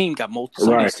of these teams got multiple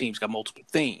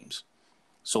themes.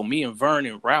 So me and Vern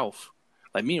and Ralph,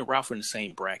 are in the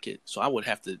same bracket, so I would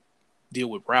have to deal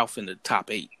with Ralph in the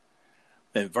top 8,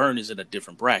 and Vern is in a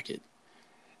different bracket.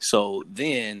 So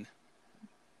then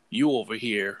you over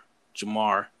here,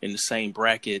 Jamar, in the same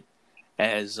bracket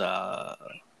as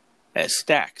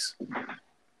Stacks.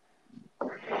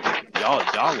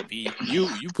 Y'all would be you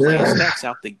playing Stacks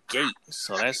out the gate.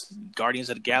 So that's Guardians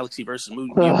of the Galaxy versus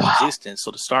Mutant Resistance.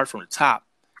 So to start from the top,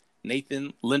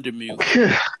 Nathan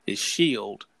Lindermuth is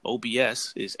Shield,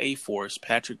 OBS is A-Force,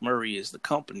 Patrick Murray is the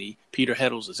Company, Peter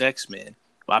Heddles is X-Men,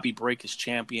 Bobby Brake is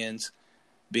Champions,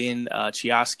 Ben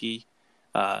Chioski,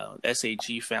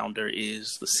 SAG founder,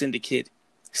 is the Syndicate,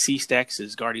 C-Stacks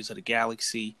is Guardians of the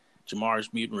Galaxy,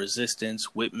 Jamar's Mutant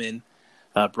Resistance, Whitman,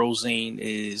 Brozane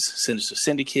is Sinister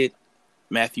Syndicate,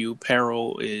 Matthew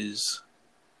Perrell is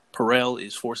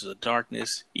Forces of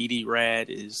Darkness, Edie Rad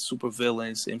is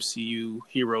Supervillains, MCU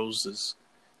Heroes is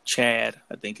Chad,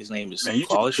 I think his name is Man, you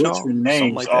just Collishaw, butchering something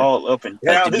names like that. all up and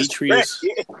down. Demetrius,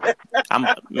 I'm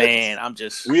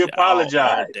just We all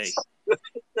apologize. day.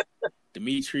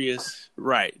 Demetrius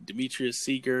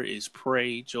Seeger is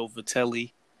Prey. Joe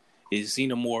Vitelli is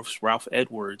Xenomorphs. Ralph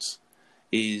Edwards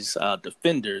is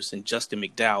Defenders, and Justin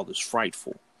McDowell is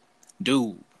Frightful.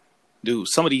 Dude,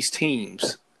 some of these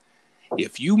teams,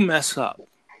 if you mess up,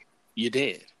 you're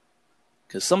dead.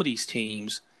 Because some of these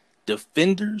teams,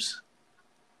 Defenders,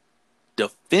 the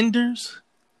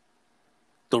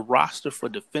roster for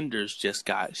Defenders just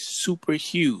got super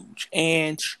huge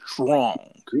and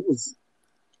strong.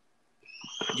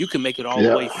 You can make it all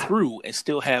the way through and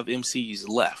still have MCs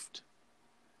left.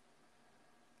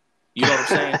 You know what I'm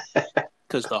saying?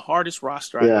 Because the hardest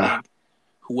roster, I think,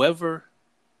 whoever,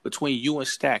 between you and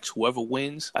Stacks, whoever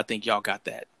wins, I think y'all got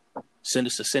that.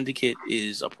 Sinister Syndicate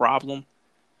is a problem,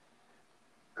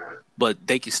 but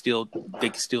they can still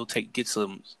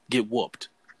get whooped,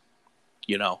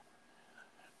 you know.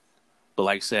 But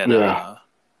like I said,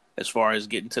 as far as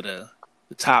getting to the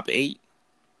top 8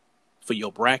 for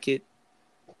your bracket,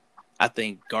 I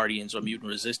think Guardians or Mutant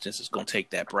Resistance is going to take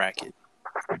that bracket.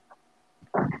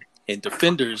 And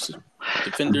Defenders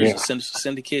and Sinister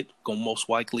Syndicate going to most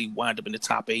likely wind up in the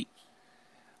top 8.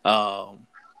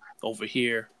 Over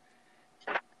here,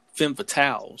 Femme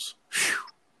Fatales,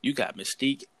 you got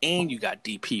Mystique and you got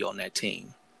DP on that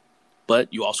team.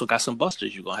 But you also got some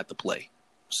busters you're going to have to play.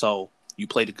 So you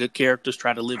play the good characters,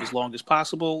 try to live as long as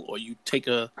possible, or you take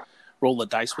a roll of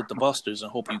dice with the busters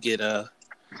and hope you get the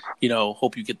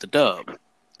dub.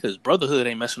 Because Brotherhood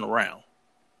ain't messing around.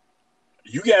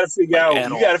 You got to figure out.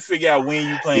 You got to figure out when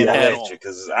you playing Electra,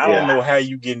 because I don't know how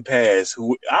you getting past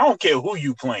who. I don't care who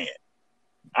you playing.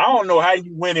 I don't know how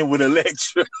you winning with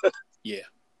Electra. Yeah.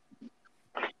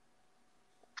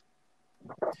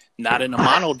 Not in a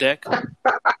mono deck.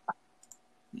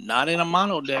 Not in a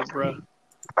mono deck, bro.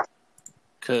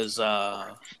 Because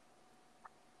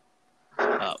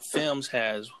Femmes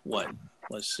has what?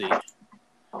 Let's see.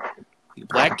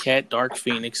 Black Cat, Dark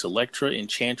Phoenix, Electra,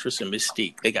 Enchantress, and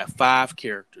Mystique. They got 5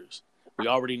 characters. We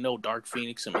already know Dark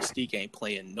Phoenix and Mystique ain't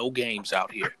playing no games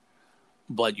out here.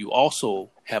 But you also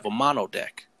have a mono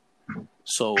deck.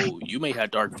 So you may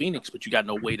have Dark Phoenix, but you got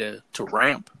no way to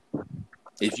ramp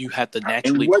if you have to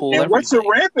naturally pull everything. And what's you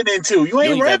ramping into? You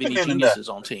ain't ramping into geniuses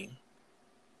on team.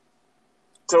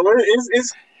 So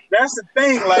it's that's the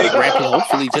thing. Like ramping,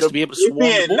 hopefully, just to be able to swarm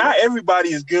the board. Not everybody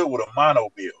is good with a mono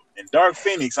build. And Dark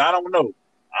Phoenix, I don't know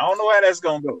how that's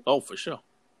gonna go. Oh, for sure.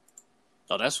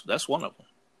 Oh, that's one of them.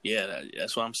 Yeah,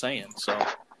 that's what I'm saying. So,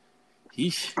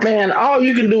 man, all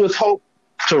you can do is hope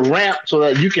to ramp so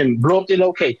that you can blow up the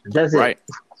location. That's right.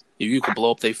 If you can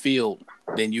blow up their field,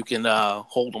 then you can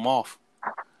hold them off.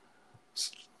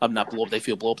 I'm not blow up their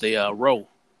field, blow up their row.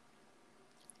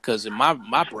 Because in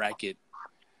my bracket,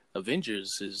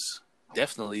 Avengers is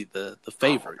definitely the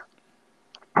favorite.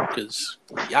 Because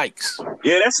yikes.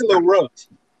 Yeah, that's a little rough.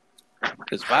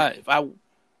 Because if I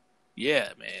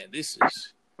man, this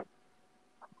is.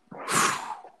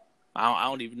 I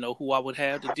don't even know who I would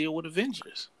have to deal with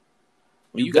Avengers.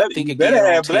 When you got to think again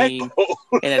on team,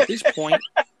 and at this point,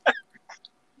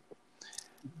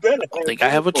 I think I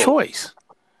have a choice.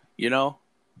 You know,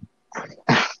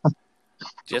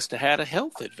 just to have a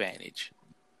health advantage.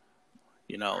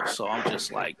 You know, so I'm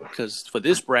just like, because for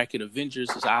this bracket, Avengers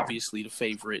is obviously the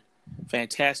favorite.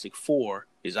 Fantastic Four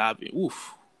is obvious.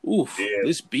 Oof. Yeah.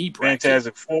 This B bracket.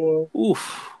 Fantastic Four.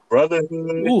 Oof.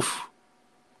 Brotherhood. Oof.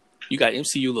 You got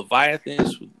MCU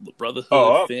Leviathans,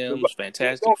 Brotherhood, Femmes,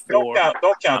 Fantastic Four.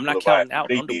 Don't count. I'm not counting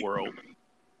out Underworld.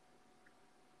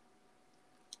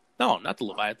 No, not the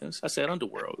Leviathans. I said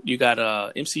Underworld. You got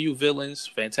MCU villains,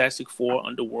 Fantastic Four,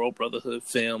 Underworld, Brotherhood,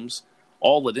 Femmes.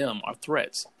 All of them are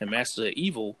threats. And Master of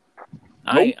Evil,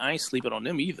 I ain't sleeping on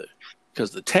them either.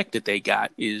 Because the tech that they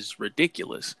got is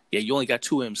ridiculous. Yeah, you only got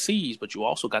 2 MCs, but you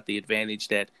also got the advantage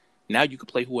that now you can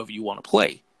play whoever you want to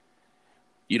play.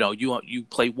 You know, you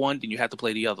play one, then you have to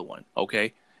play the other one,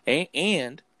 okay?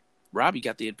 And Robbie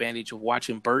got the advantage of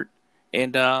watching Bert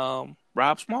and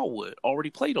Rob Smallwood already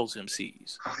play those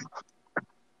MCs.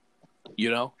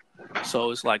 You know? So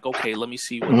it's like, okay, let me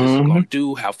see what this is going to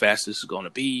do, how fast this is going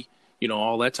to be, you know,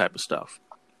 all that type of stuff.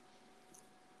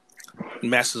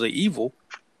 Masters of Evil,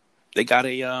 they got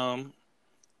a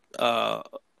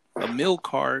mill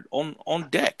card on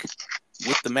deck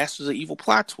with the Masters of Evil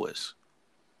plot twist.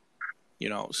 You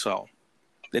know, so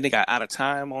then they got Out of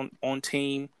Time on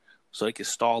team, so they can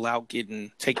stall out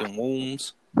taking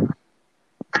wounds.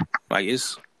 Like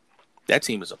that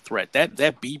team is a threat.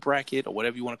 That B bracket or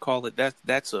whatever you want to call it,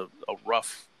 that's a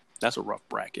rough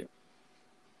bracket.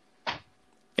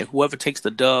 And whoever takes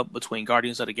the dub between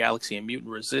Guardians of the Galaxy and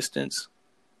Mutant Resistance,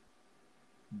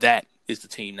 that is the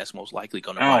team that's most likely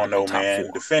going to I ride don't in know, the top man.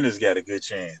 4. Defenders got a good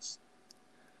chance.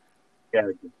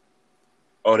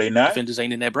 Oh, they not? Defenders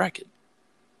ain't in that bracket.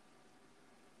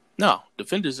 No,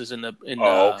 Defenders is in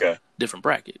okay. different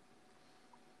bracket.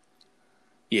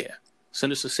 Yeah.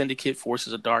 Sinister Syndicate,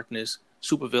 Forces of Darkness,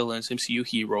 Supervillains, MCU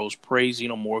Heroes, Prey,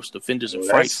 Xenomorphs, Defenders, and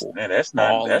Frightful. That's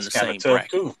all that's in the kind same of tough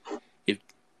bracket. too.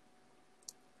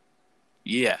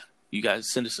 Yeah, you got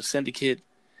Sinister Syndicate,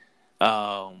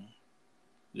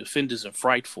 Defenders, and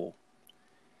Frightful.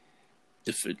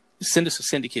 Sinister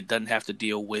Syndicate doesn't have to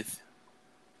deal with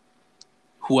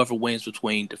whoever wins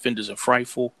between Defenders and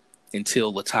Frightful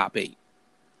until the top 8.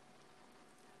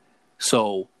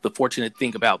 So the fortunate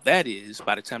thing about that is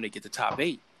by the time they get to top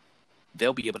 8,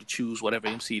 they'll be able to choose whatever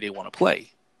MC they want to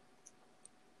play.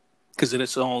 Because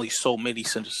it's only so many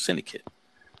Sinister Syndicate.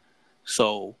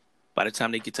 So by the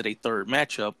time they get to their third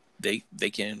matchup, they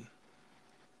can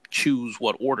choose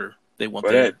what order they want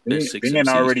their 6 MCs Ben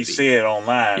already to be. said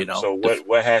online. You know, so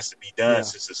what has to be done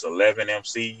since it's 11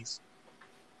 MCs?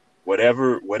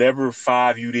 Whatever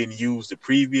 5 you didn't use the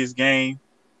previous game,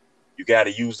 you got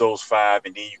to use those 5,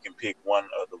 and then you can pick one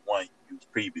of the one you used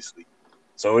previously.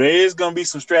 So there is going to be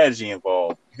some strategy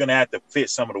involved. You're going to have to fit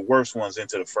some of the worst ones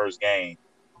into the first game.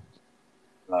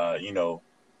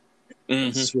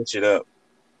 Switch it up.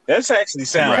 That actually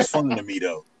sounds fun to me,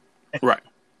 though. Right.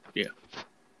 Yeah.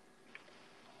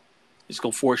 It's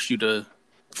gonna force you to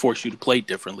play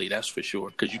differently. That's for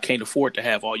sure. Because you can't afford to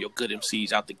have all your good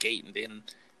MCs out the gate and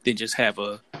then just have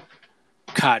a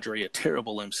cadre of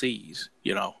terrible MCs.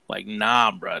 You know, like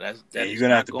nah, bro. You're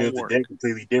gonna have to build the deck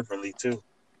completely differently too.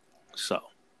 So,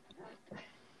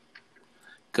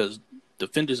 because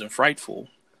Defenders and Frightful,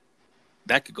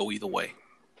 that could go either way.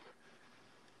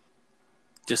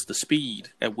 Just the speed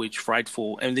at which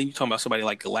Frightful, and then you're talking about somebody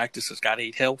like Galactus that's got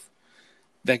 8 health,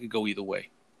 that could go either way.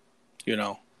 You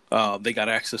know, they got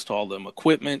access to all them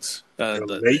equipments,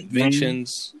 the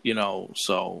inventions, you know,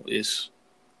 so it's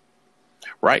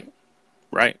right.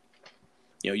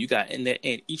 You know, you got, and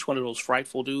each one of those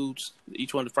Frightful dudes,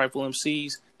 each one of the Frightful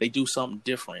MCs, they do something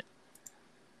different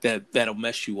that'll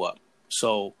mess you up.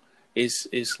 So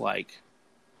it's like,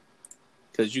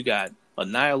 because you got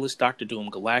Annihilus, Dr.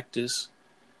 Doom, Galactus,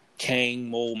 Kang,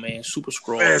 Mole Man, Super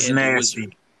Skrull, that's and nasty. The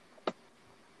Wizard.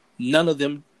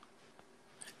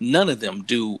 None of them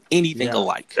do anything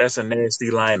alike. That's a nasty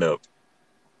lineup.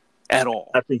 At all.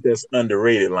 I think that's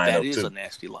underrated lineup That is too. a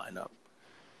nasty lineup.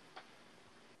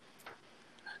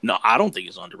 No, I don't think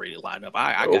it's an underrated lineup.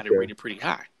 I got it rated pretty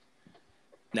high.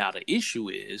 Now the issue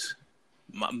is,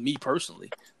 me personally,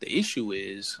 the issue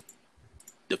is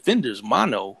Defenders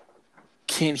Mono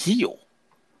can heal.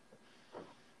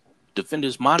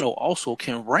 Defenders Mono also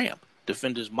can ramp.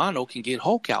 Defenders Mono can get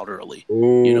Hulk out early.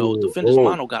 You know, Defenders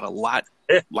Mono got a lot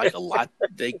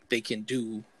they can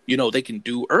do, you know, they can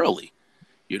do early,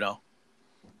 you know.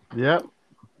 Yep.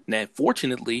 Now,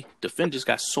 fortunately, Defenders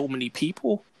got so many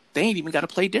people, they ain't even got to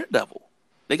play Daredevil.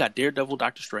 They got Daredevil,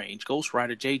 Doctor Strange, Ghost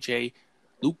Rider, JJ,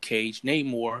 Luke Cage,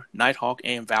 Namor, Nighthawk,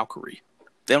 and Valkyrie.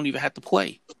 They don't even have to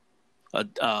play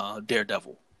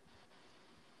Daredevil.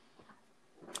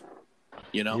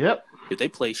 You know? Yep. If they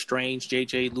play Strange,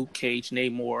 JJ, Luke Cage,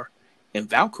 Namor, and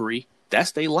Valkyrie,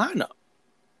 that's their lineup.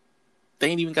 They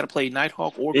ain't even got to play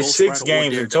Nighthawk or It's Ghost Rider. 6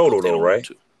 games in total, though, right?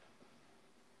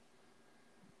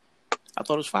 I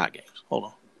thought it was 5 games. Hold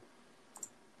on.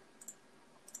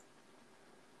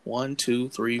 1, 2,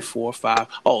 3, 4, 5.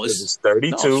 Oh, it's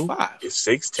 32. No, it's 5. It's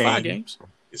 16. 5 games.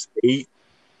 It's 8.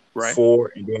 Right.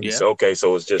 4, and then it's okay.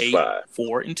 So it's just 8, 5.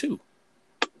 4, and 2.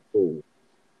 Ooh.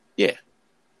 Yeah.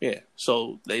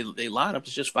 So they line up.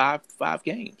 It's just five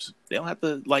games. They don't have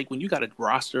to, like, when you got a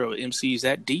roster of MCs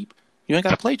that deep, you ain't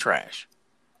got to play trash.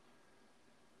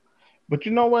 But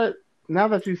you know what? Now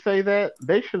that you say that,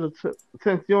 they should have,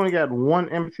 since you only got one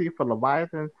MC for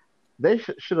Leviathan, they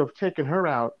should have taken her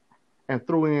out and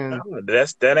threw in. No,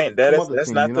 that's not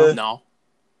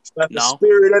the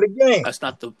spirit of the game. That's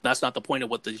not the point of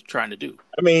what they're trying to do.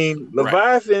 I mean,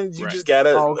 Leviathan, you just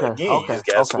gotta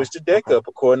switch the deck up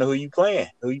according to who you playing,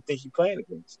 who you think you playing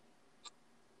against.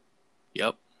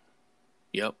 Yep.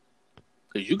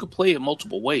 Because you could play it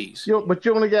multiple ways. But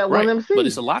you only got one MC. But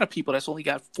it's a lot of people that's only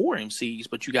got 4 MCs,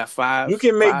 but you got 5. You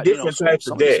can make different types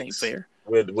of decks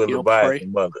with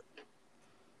Leviathan Mother.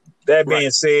 That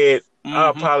being said, I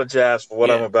apologize for what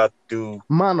I'm about to do.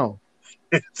 Mono.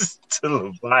 To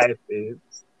Leviathan.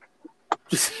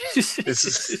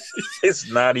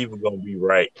 It's not even going to be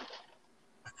right.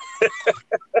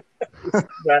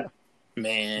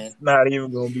 It's not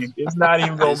even going to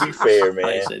be fair, man.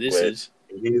 Like I said,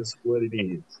 It is what it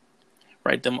is.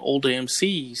 Right? Them older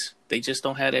MCs, they just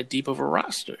don't have that deep of a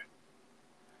roster.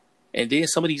 And then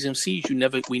some of these MCs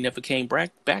we never came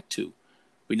back to.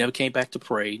 We never came back to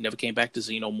Prey, never came back to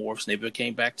Xenomorphs, never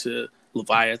came back to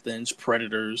Leviathans,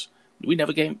 Predators. We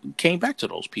never came back to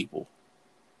those people.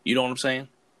 You know what I'm saying?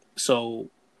 So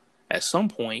at some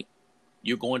point,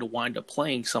 you're going to wind up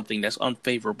playing something that's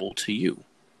unfavorable to you.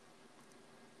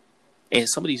 And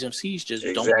some of these MCs just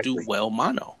don't do well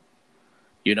mono.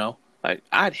 You know? Like,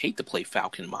 I'd hate to play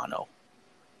Falcon mono.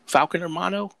 Falcon or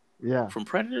mono? Yeah. From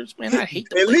Predators? Man, I'd hate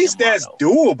to play At least that's mono.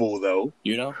 doable, though.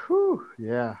 You know? Whew,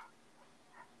 yeah.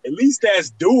 At least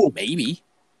that's doable. Maybe.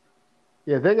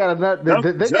 Yeah, they got enough. They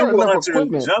got enough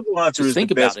equipment. Jungle Hunter is think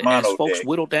the about best it. mono As folks deck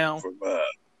whittle down for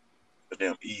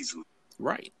them easily.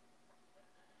 Right.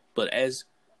 But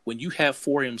when you have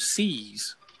 4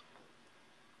 MCs,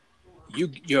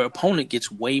 your opponent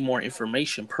gets way more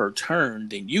information per turn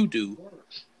than you do.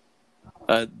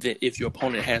 If your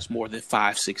opponent has more than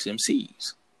 5, 6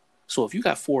 MCs. So if you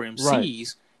got 4 MCs, right.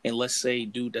 And let's say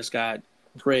dude that's got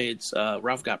Preds,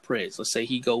 Ralph got Preds. Let's say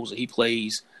he goes and he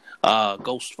plays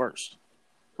Ghost first,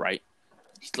 right?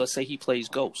 Let's say he plays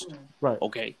Ghost. Right.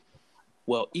 Okay.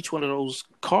 Well, each one of those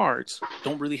cards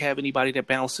don't really have anybody that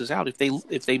balances out if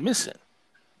they miss it.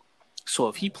 So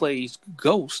if he plays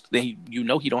Ghost, then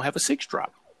he don't have a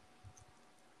 6-drop.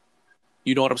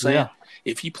 You know what I'm saying? Yeah.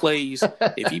 If he plays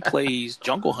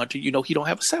Jungle Hunter, he don't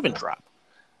have a 7-drop.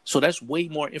 So that's way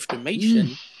more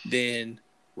information than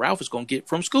Ralph is going to get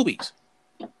from Scoobies.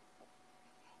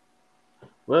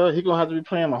 Well, he's gonna have to be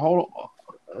playing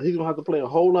he's gonna have to play a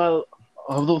whole lot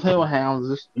of those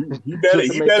hellhounds. You better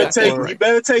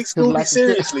take Scooby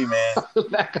seriously, man.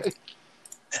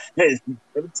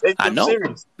 I know.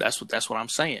 Seriously. That's what I'm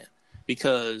saying,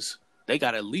 because they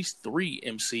got at least 3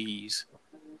 MCs.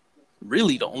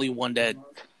 Really, the only one that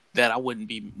I wouldn't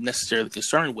be necessarily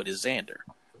concerned with is Xander,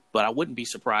 but I wouldn't be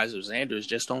surprised if Xander is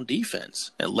just on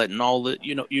defense and letting all the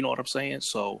you know what I'm saying.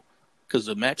 So, because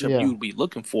the matchup you would be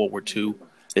looking forward to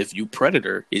if you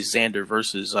Predator is Xander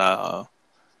versus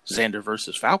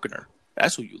Falconer.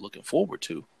 That's who you're looking forward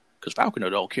to, because Falconer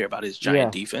don't care about his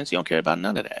giant defense. He don't care about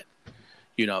none of that.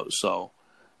 So,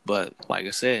 but like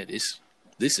I said,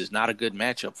 this is not a good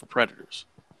matchup for Predators.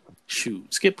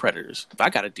 Shoot, skip Predators. If I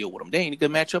got to deal with them, they ain't a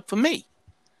good matchup for me,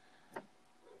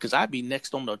 because I'd be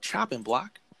next on the chopping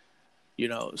block.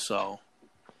 So,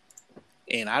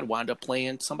 and I'd wind up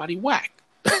playing somebody whack.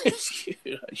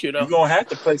 You're gonna have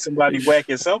to play somebody whack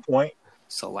at some point.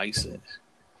 So, like I said,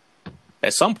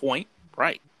 at some point,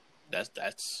 right? That's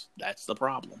the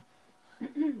problem.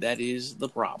 That is the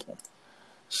problem.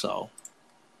 So,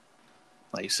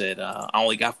 like I said, I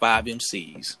only got 5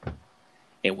 MCs,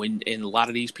 and a lot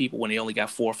of these people, when they only got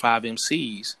 4 or 5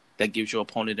 MCs, that gives your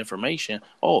opponent information.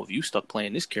 Oh, if you stuck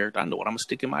playing this character, I know what I'm gonna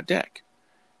stick in my deck.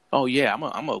 Oh yeah, I'm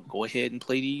gonna go ahead and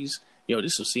play these.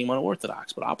 This will seem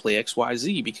unorthodox, but I'll play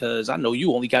XYZ because I know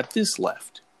you only got this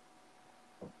left.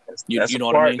 You know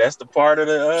what I mean? That's the part of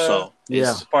the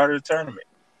part of the tournament.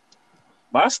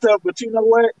 My stuff, but you know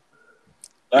what?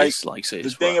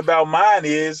 The thing about mine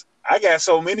is I got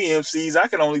so many MCs, I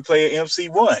can only play an MC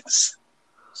once.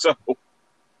 So,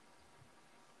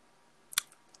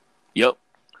 yep,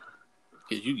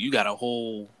 because you got a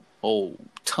whole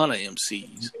ton of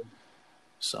MCs.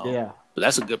 So yeah. But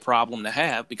that's a good problem to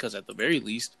have, because at the very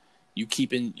least, you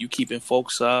keeping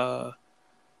folks.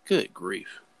 Good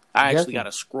grief! I actually got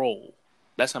to scroll.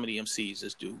 That's how many MCs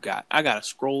this dude got. I got to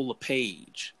scroll a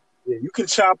page. Yeah, you can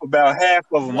chop about half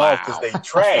of them off because they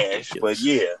trash. But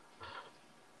yeah,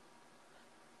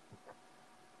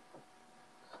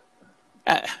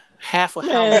 half of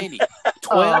how many?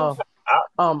 12.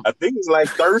 I think it's like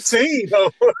 13.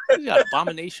 You got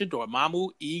Abomination, Dormammu,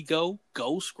 Ego,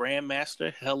 Ghost,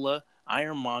 Grandmaster, Hela,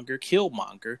 Ironmonger,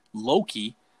 Killmonger,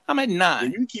 Loki. I'm at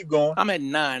 9. Yeah, you keep going. I'm at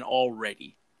 9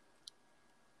 already.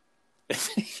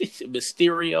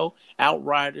 Mysterio,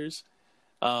 Outriders.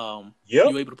 You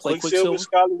able to play Quicksilver?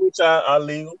 Scarlet Witch are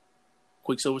legal.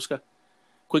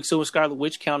 Quicksilver, Scarlet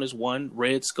Witch count as 1.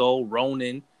 Red Skull,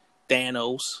 Ronin,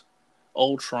 Thanos,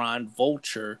 Ultron,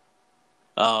 Vulture.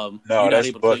 No, you're that's not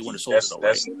able to Bucky. play Winter Soldier, though, right?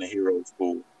 That's in the Heroes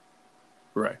pool.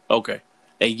 Right. Okay.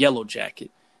 A Yellow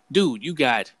Jacket. Dude, you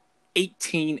got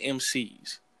 18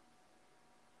 MCs.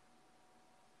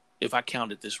 If I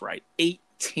counted this right.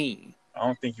 18. I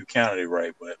don't think you counted it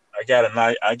right, but I got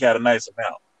a nice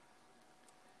amount.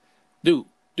 Dude.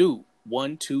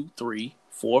 1, 2, 3,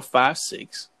 4, 5,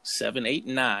 6, 7, 8,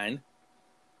 9.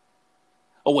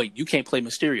 Oh wait, you can't play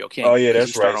Mysterio, can you? Oh yeah,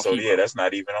 that's right. So yeah, that's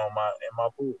not even in my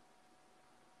pool.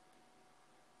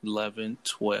 11,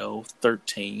 12,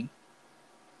 13,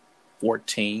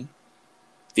 14,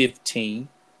 15,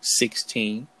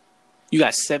 16. You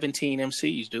got 17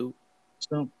 MCs, dude.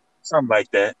 Something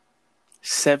like that.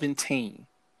 17.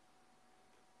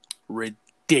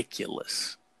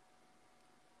 Ridiculous.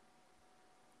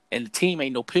 And the team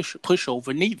ain't no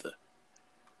pushover neither.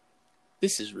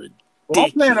 This is ridiculous. Well,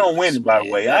 I'm planning on winning, by the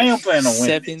way. I am planning on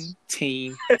winning.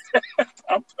 17.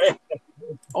 I'm planning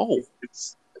Oh,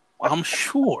 I'm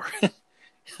sure.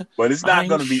 But it's not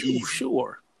going to be easy.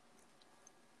 Sure.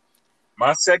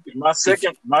 My second round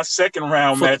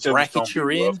For the matchup bracket is you're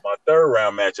going to be in? rough. My third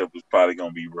round matchup is probably going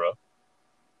to be rough.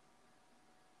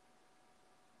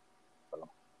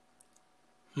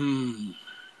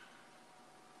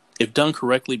 If done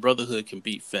correctly, Brotherhood can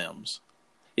beat Fems.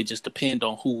 It just depends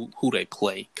on who they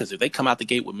play. Because if they come out the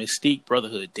gate with Mystique,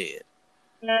 Brotherhood dead.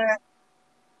 Yeah.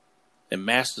 And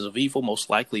Masters of Evil most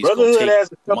likely is Brotherhood going to take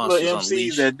has a couple of Monsters MCs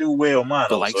Unleashed. that do well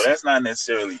mono, Like, so that's not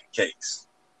necessarily the case.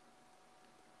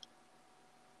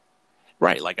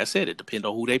 Right, like I said, it depends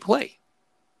on who they play.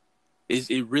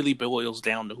 It really boils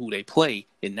down to who they play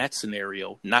in that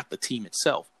scenario, not the team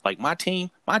itself. Like my team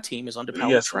is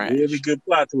underpowered trash. Really good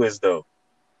plot twist, though.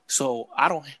 So I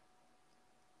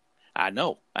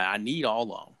know I need all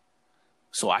of them.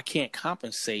 So I can't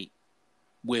compensate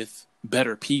with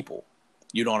better people.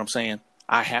 You know what I'm saying?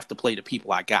 I have to play the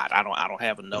people I got. I don't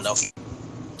have enough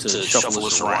to shuffle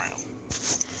this around.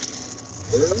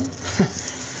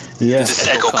 Yeah. This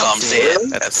echo comes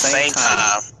in at the same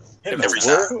time every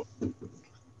time.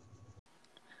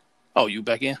 Oh, you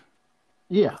back in?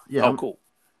 Yeah. Oh, cool.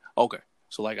 Okay.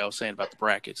 So like I was saying about the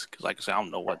brackets, because like I said, I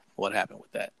don't know what happened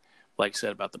with that. Like I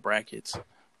said about the brackets,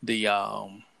 the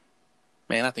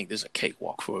man, I think this is a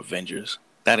cakewalk for Avengers.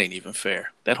 That ain't even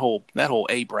fair. That whole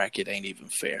A bracket ain't even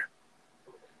fair.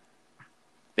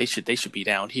 They should be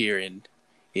down here in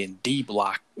D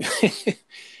block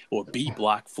or B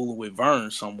block, fooling with Vern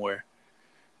somewhere.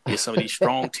 Get some of these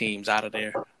strong teams out of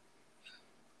there.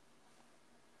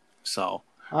 So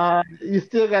you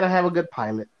still got to have a good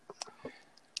pilot.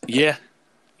 yeah.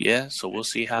 So we'll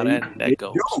see how that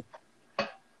goes.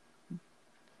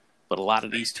 But a lot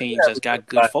of these teams that's got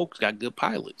good folks got good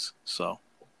pilots. So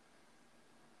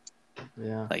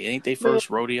yeah, like it ain't their first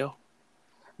rodeo.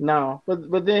 No,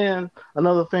 but then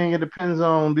another thing, it depends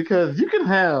on, because you can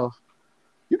have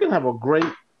a great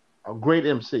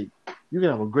MC. You can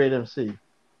have a great MC,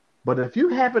 but if you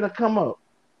happen to come up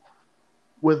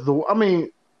with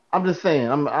I'm just saying,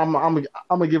 I'm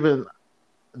gonna give it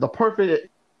the perfect.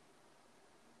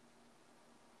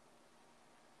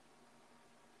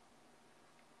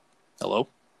 Hello.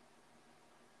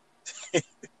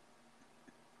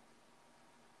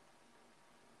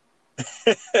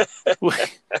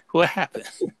 What happened?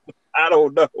 I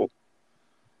don't know.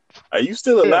 Are you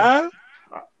still alive?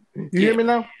 You hear me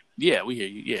now? Yeah, we hear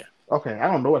you. Yeah. Okay,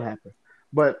 I don't know what happened,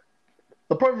 but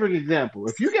the perfect example: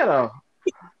 if you got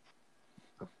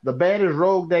the baddest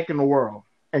rogue deck in the world,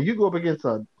 and you go up against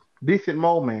a decent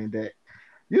mole man deck,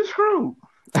 you screwed.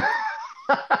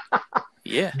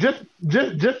 Yeah. Just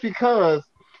because.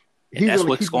 And that's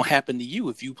what's going to happen to you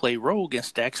if you play rogue and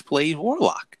Stacks plays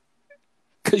warlock,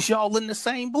 because y'all in the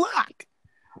same block.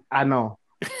 I know.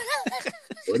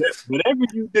 Whatever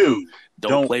you do,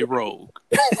 don't play rogue.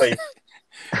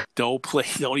 Don't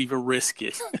even risk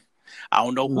it. I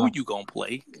don't know who you gonna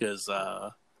play, because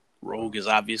rogue is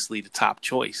obviously the top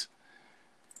choice.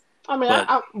 I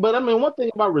mean, one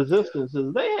thing about Resistance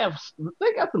is they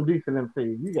got some decent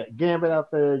MCs. You got Gambit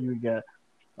out there. You got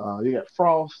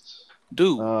Frost.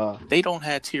 Dude, they don't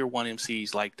have tier 1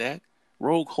 MCs like that.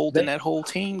 Rogue holding that whole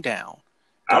team down.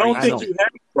 I don't think you have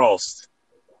Frost.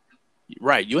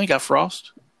 Right, you ain't got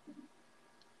Frost.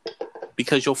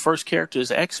 Because your first character is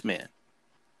X-Men.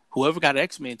 Whoever got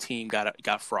X-Men team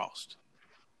got Frost.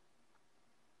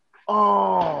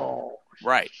 Oh.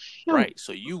 Right, right.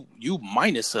 So you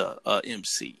minus a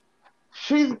MC.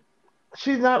 She's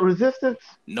not Resistance?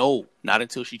 No, not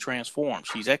until she transforms.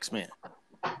 She's X-Men.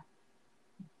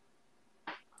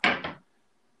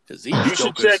 You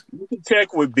should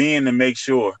check with Ben to make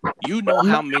sure. You know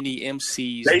how many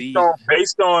MCs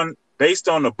based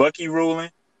on the Bucky ruling.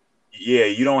 Yeah,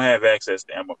 you don't have access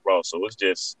to Emma Frost, so it's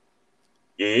just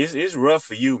it's rough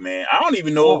for you, man. I don't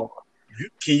even know.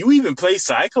 Can you even play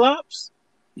Cyclops?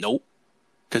 Nope,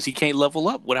 because he can't level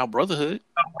up without Brotherhood.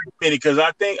 Because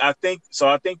I think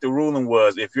the ruling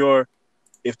was if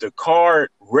the card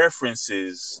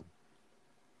references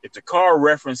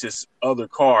other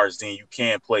cards, then you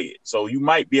can play it. So you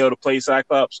might be able to play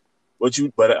Cyclops,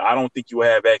 but I don't think you will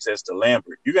have access to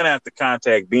Lambert. You're gonna have to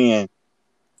contact Ben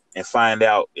and find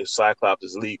out if Cyclops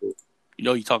is legal. You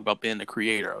know, you talk about being the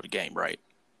creator of the game, right?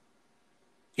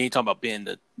 You ain't talking about being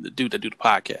the dude that do the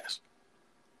podcast.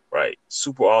 Right.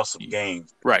 Super awesome game.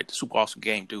 Right. The super awesome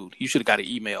game, dude. You should have got an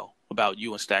email about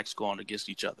you and Stacks going against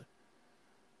each other.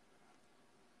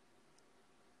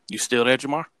 You still there,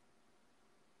 Jamar?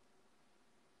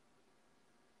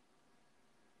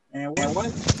 Man,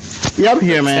 what? Yeah, I'm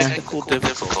here, man. Technical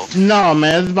difficulty. No,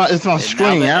 man, it's my And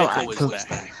screen. now the echo is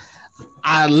back.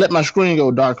 I let my screen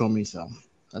go dark on me, so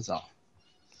that's all.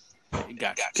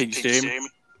 Gotcha. Can you still hear me?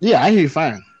 Yeah, I hear you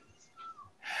fine.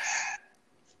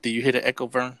 Do you hear the echo,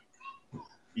 Vern?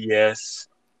 Yes.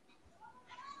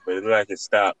 But it looked like it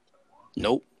stopped.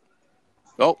 Nope.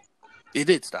 Oh, it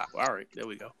did stop. All right, there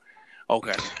we go.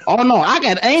 Okay. Oh no, I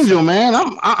got Angel, man.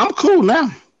 I'm cool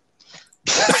now.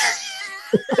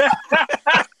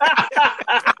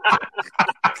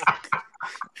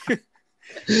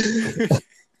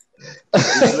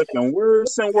 It's looking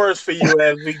worse and worse for you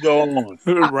as we go on.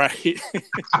 Right.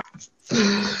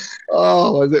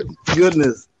 Oh my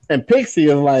goodness. And Pixie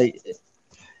is like,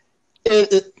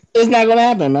 it's not gonna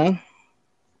happen, man.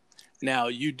 Now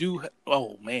you do.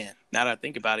 Oh man, now that I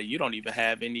think about it, you don't even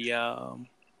have any.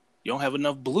 You don't have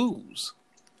enough blues.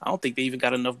 I don't think they even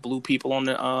got enough blue people on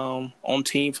the on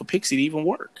team for Pixie to even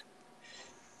work.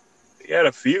 They got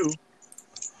a few.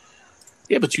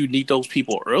 Yeah, but you need those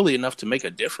people early enough to make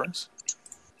a difference.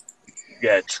 You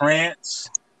got Trance.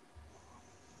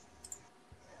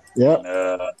 Yep.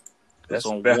 That's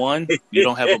on about- 1, you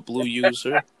don't have a blue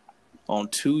user. On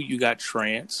 2, you got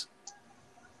Trance.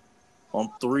 On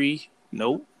 3,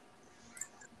 nope.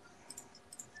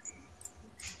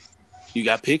 You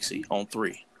got Pixie on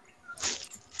 3.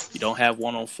 You don't have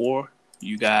one on 4.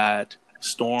 You got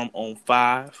Storm on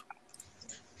 5.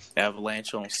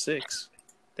 Avalanche on 6.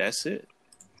 That's it.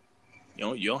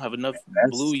 You don't have enough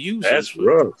blue users. That's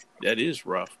rough. That is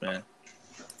rough, man.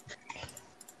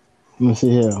 Let me see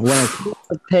here. When a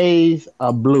player pays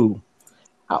a blue,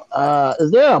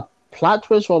 is there a plot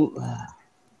twist for?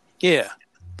 Yeah,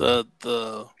 the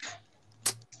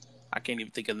I can't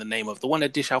even think of the name of the one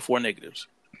that dish out 4 negatives.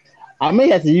 I may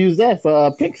have to use that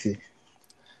for Pixie.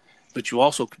 But you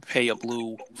also could pay a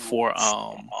blue for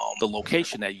the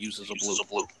location that uses a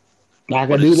blue. I What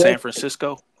can is do it, that. San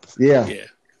Francisco? Yeah. Yeah.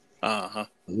 Uh-huh.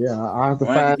 Yeah. I have to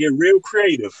Why don't find. you get real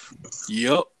creative?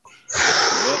 Yep.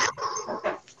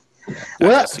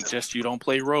 Well, I suggest you don't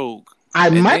play Rogue. I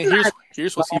And might. then Not,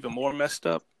 here's what's even more messed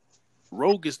up.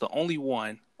 Rogue is the only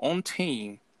one on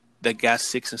team that got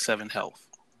 6 and 7 health.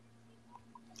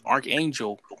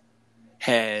 Archangel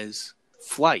has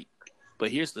flight, but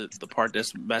here's the part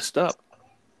that's messed up.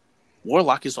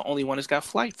 Warlock is the only one that's got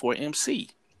flight for MC.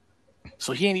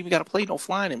 So he ain't even got to play no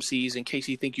flying MCs in case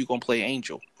he think you're gonna play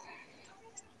Angel.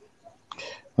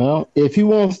 well, if he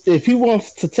wants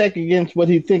to take against what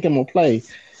he think I'm gonna play,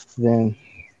 then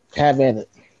have at it.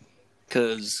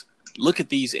 Cause look at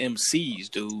these MCs,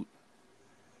 dude.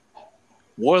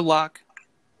 Warlock,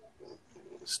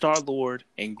 Star-Lord,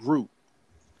 and Groot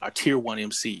are tier 1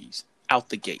 MCs out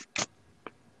the gate.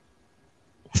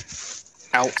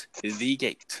 Out the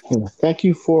gate. Thank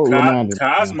you for reminding me.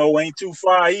 Cosmo ain't too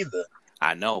far either.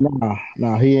 I know.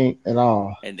 No, he ain't at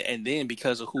all. And then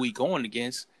because of who he going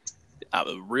against,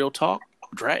 real talk,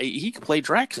 he can play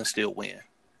Drax and still win.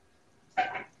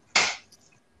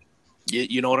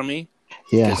 You know what I mean?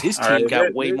 Yeah. Because his team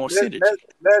got way more synergy.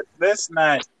 Let's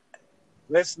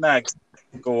not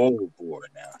go overboard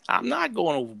now. I'm not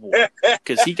going overboard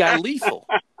because he got lethal,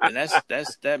 and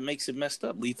that makes it messed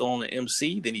up. Lethal on the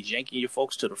MC, then he's yanking your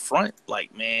folks to the front.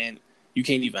 Like, man, you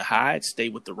can't even hide. Stay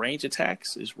with the range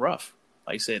attacks is rough.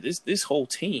 Like I said, this whole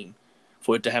team,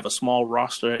 for it to have a small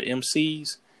roster of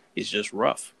MCs, is just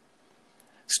rough.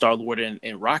 Star-Lord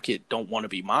and Rocket don't want to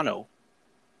be mono,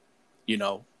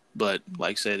 but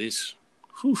like I said, it's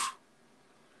whew.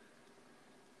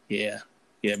 Yeah,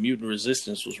 Mutant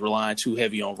Resistance was relying too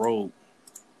heavy on Rogue.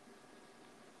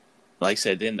 Like I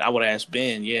said, then I would ask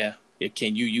Ben,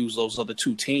 can you use those other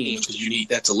 2 teams because you need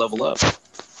that to level up?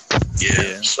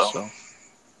 Yeah. So.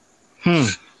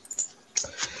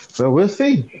 Well, we'll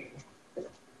see.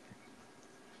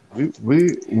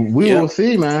 We will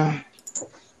see, man.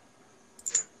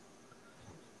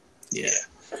 Yeah.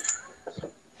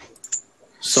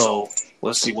 So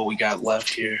let's see what we got left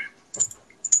here.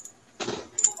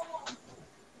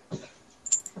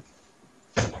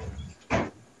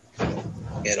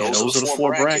 Yeah, those are the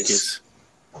 4 brackets.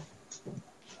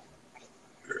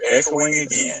 You're echoing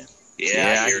again.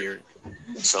 Yeah, I hear it.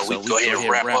 So we go ahead and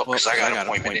wrap up because I got an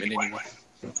appointment anyway.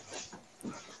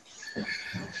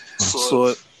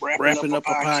 So wrapping up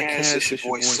our podcast, it's your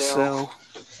boy Sel.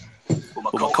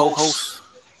 With my co-host.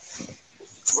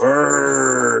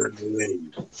 Burley.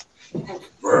 This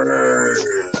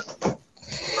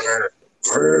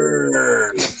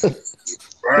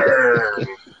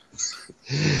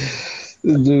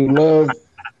dude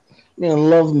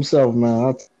love himself,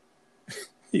 man.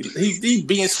 He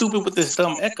being stupid with this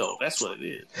dumb echo. That's what it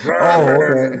is. Oh,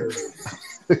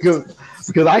 okay.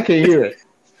 because I can't hear it.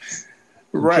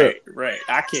 Right.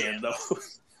 I can though.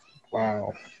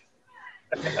 Wow.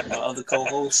 My other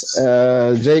co-host,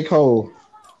 J. Cole.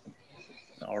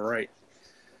 All right.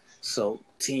 So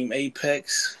Team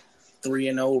Apex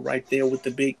 3-0 right there with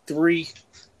the big three.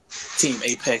 Team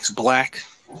Apex Black,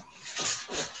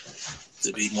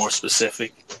 to be more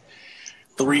specific,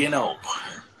 3-0.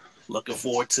 Looking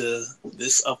forward to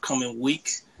this upcoming week.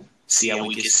 See how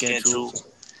we get scheduled.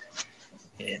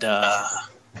 And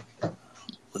let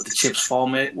the chips fall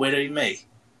where they may.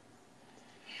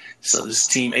 So this is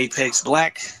Team Apex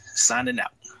Black signing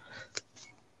out.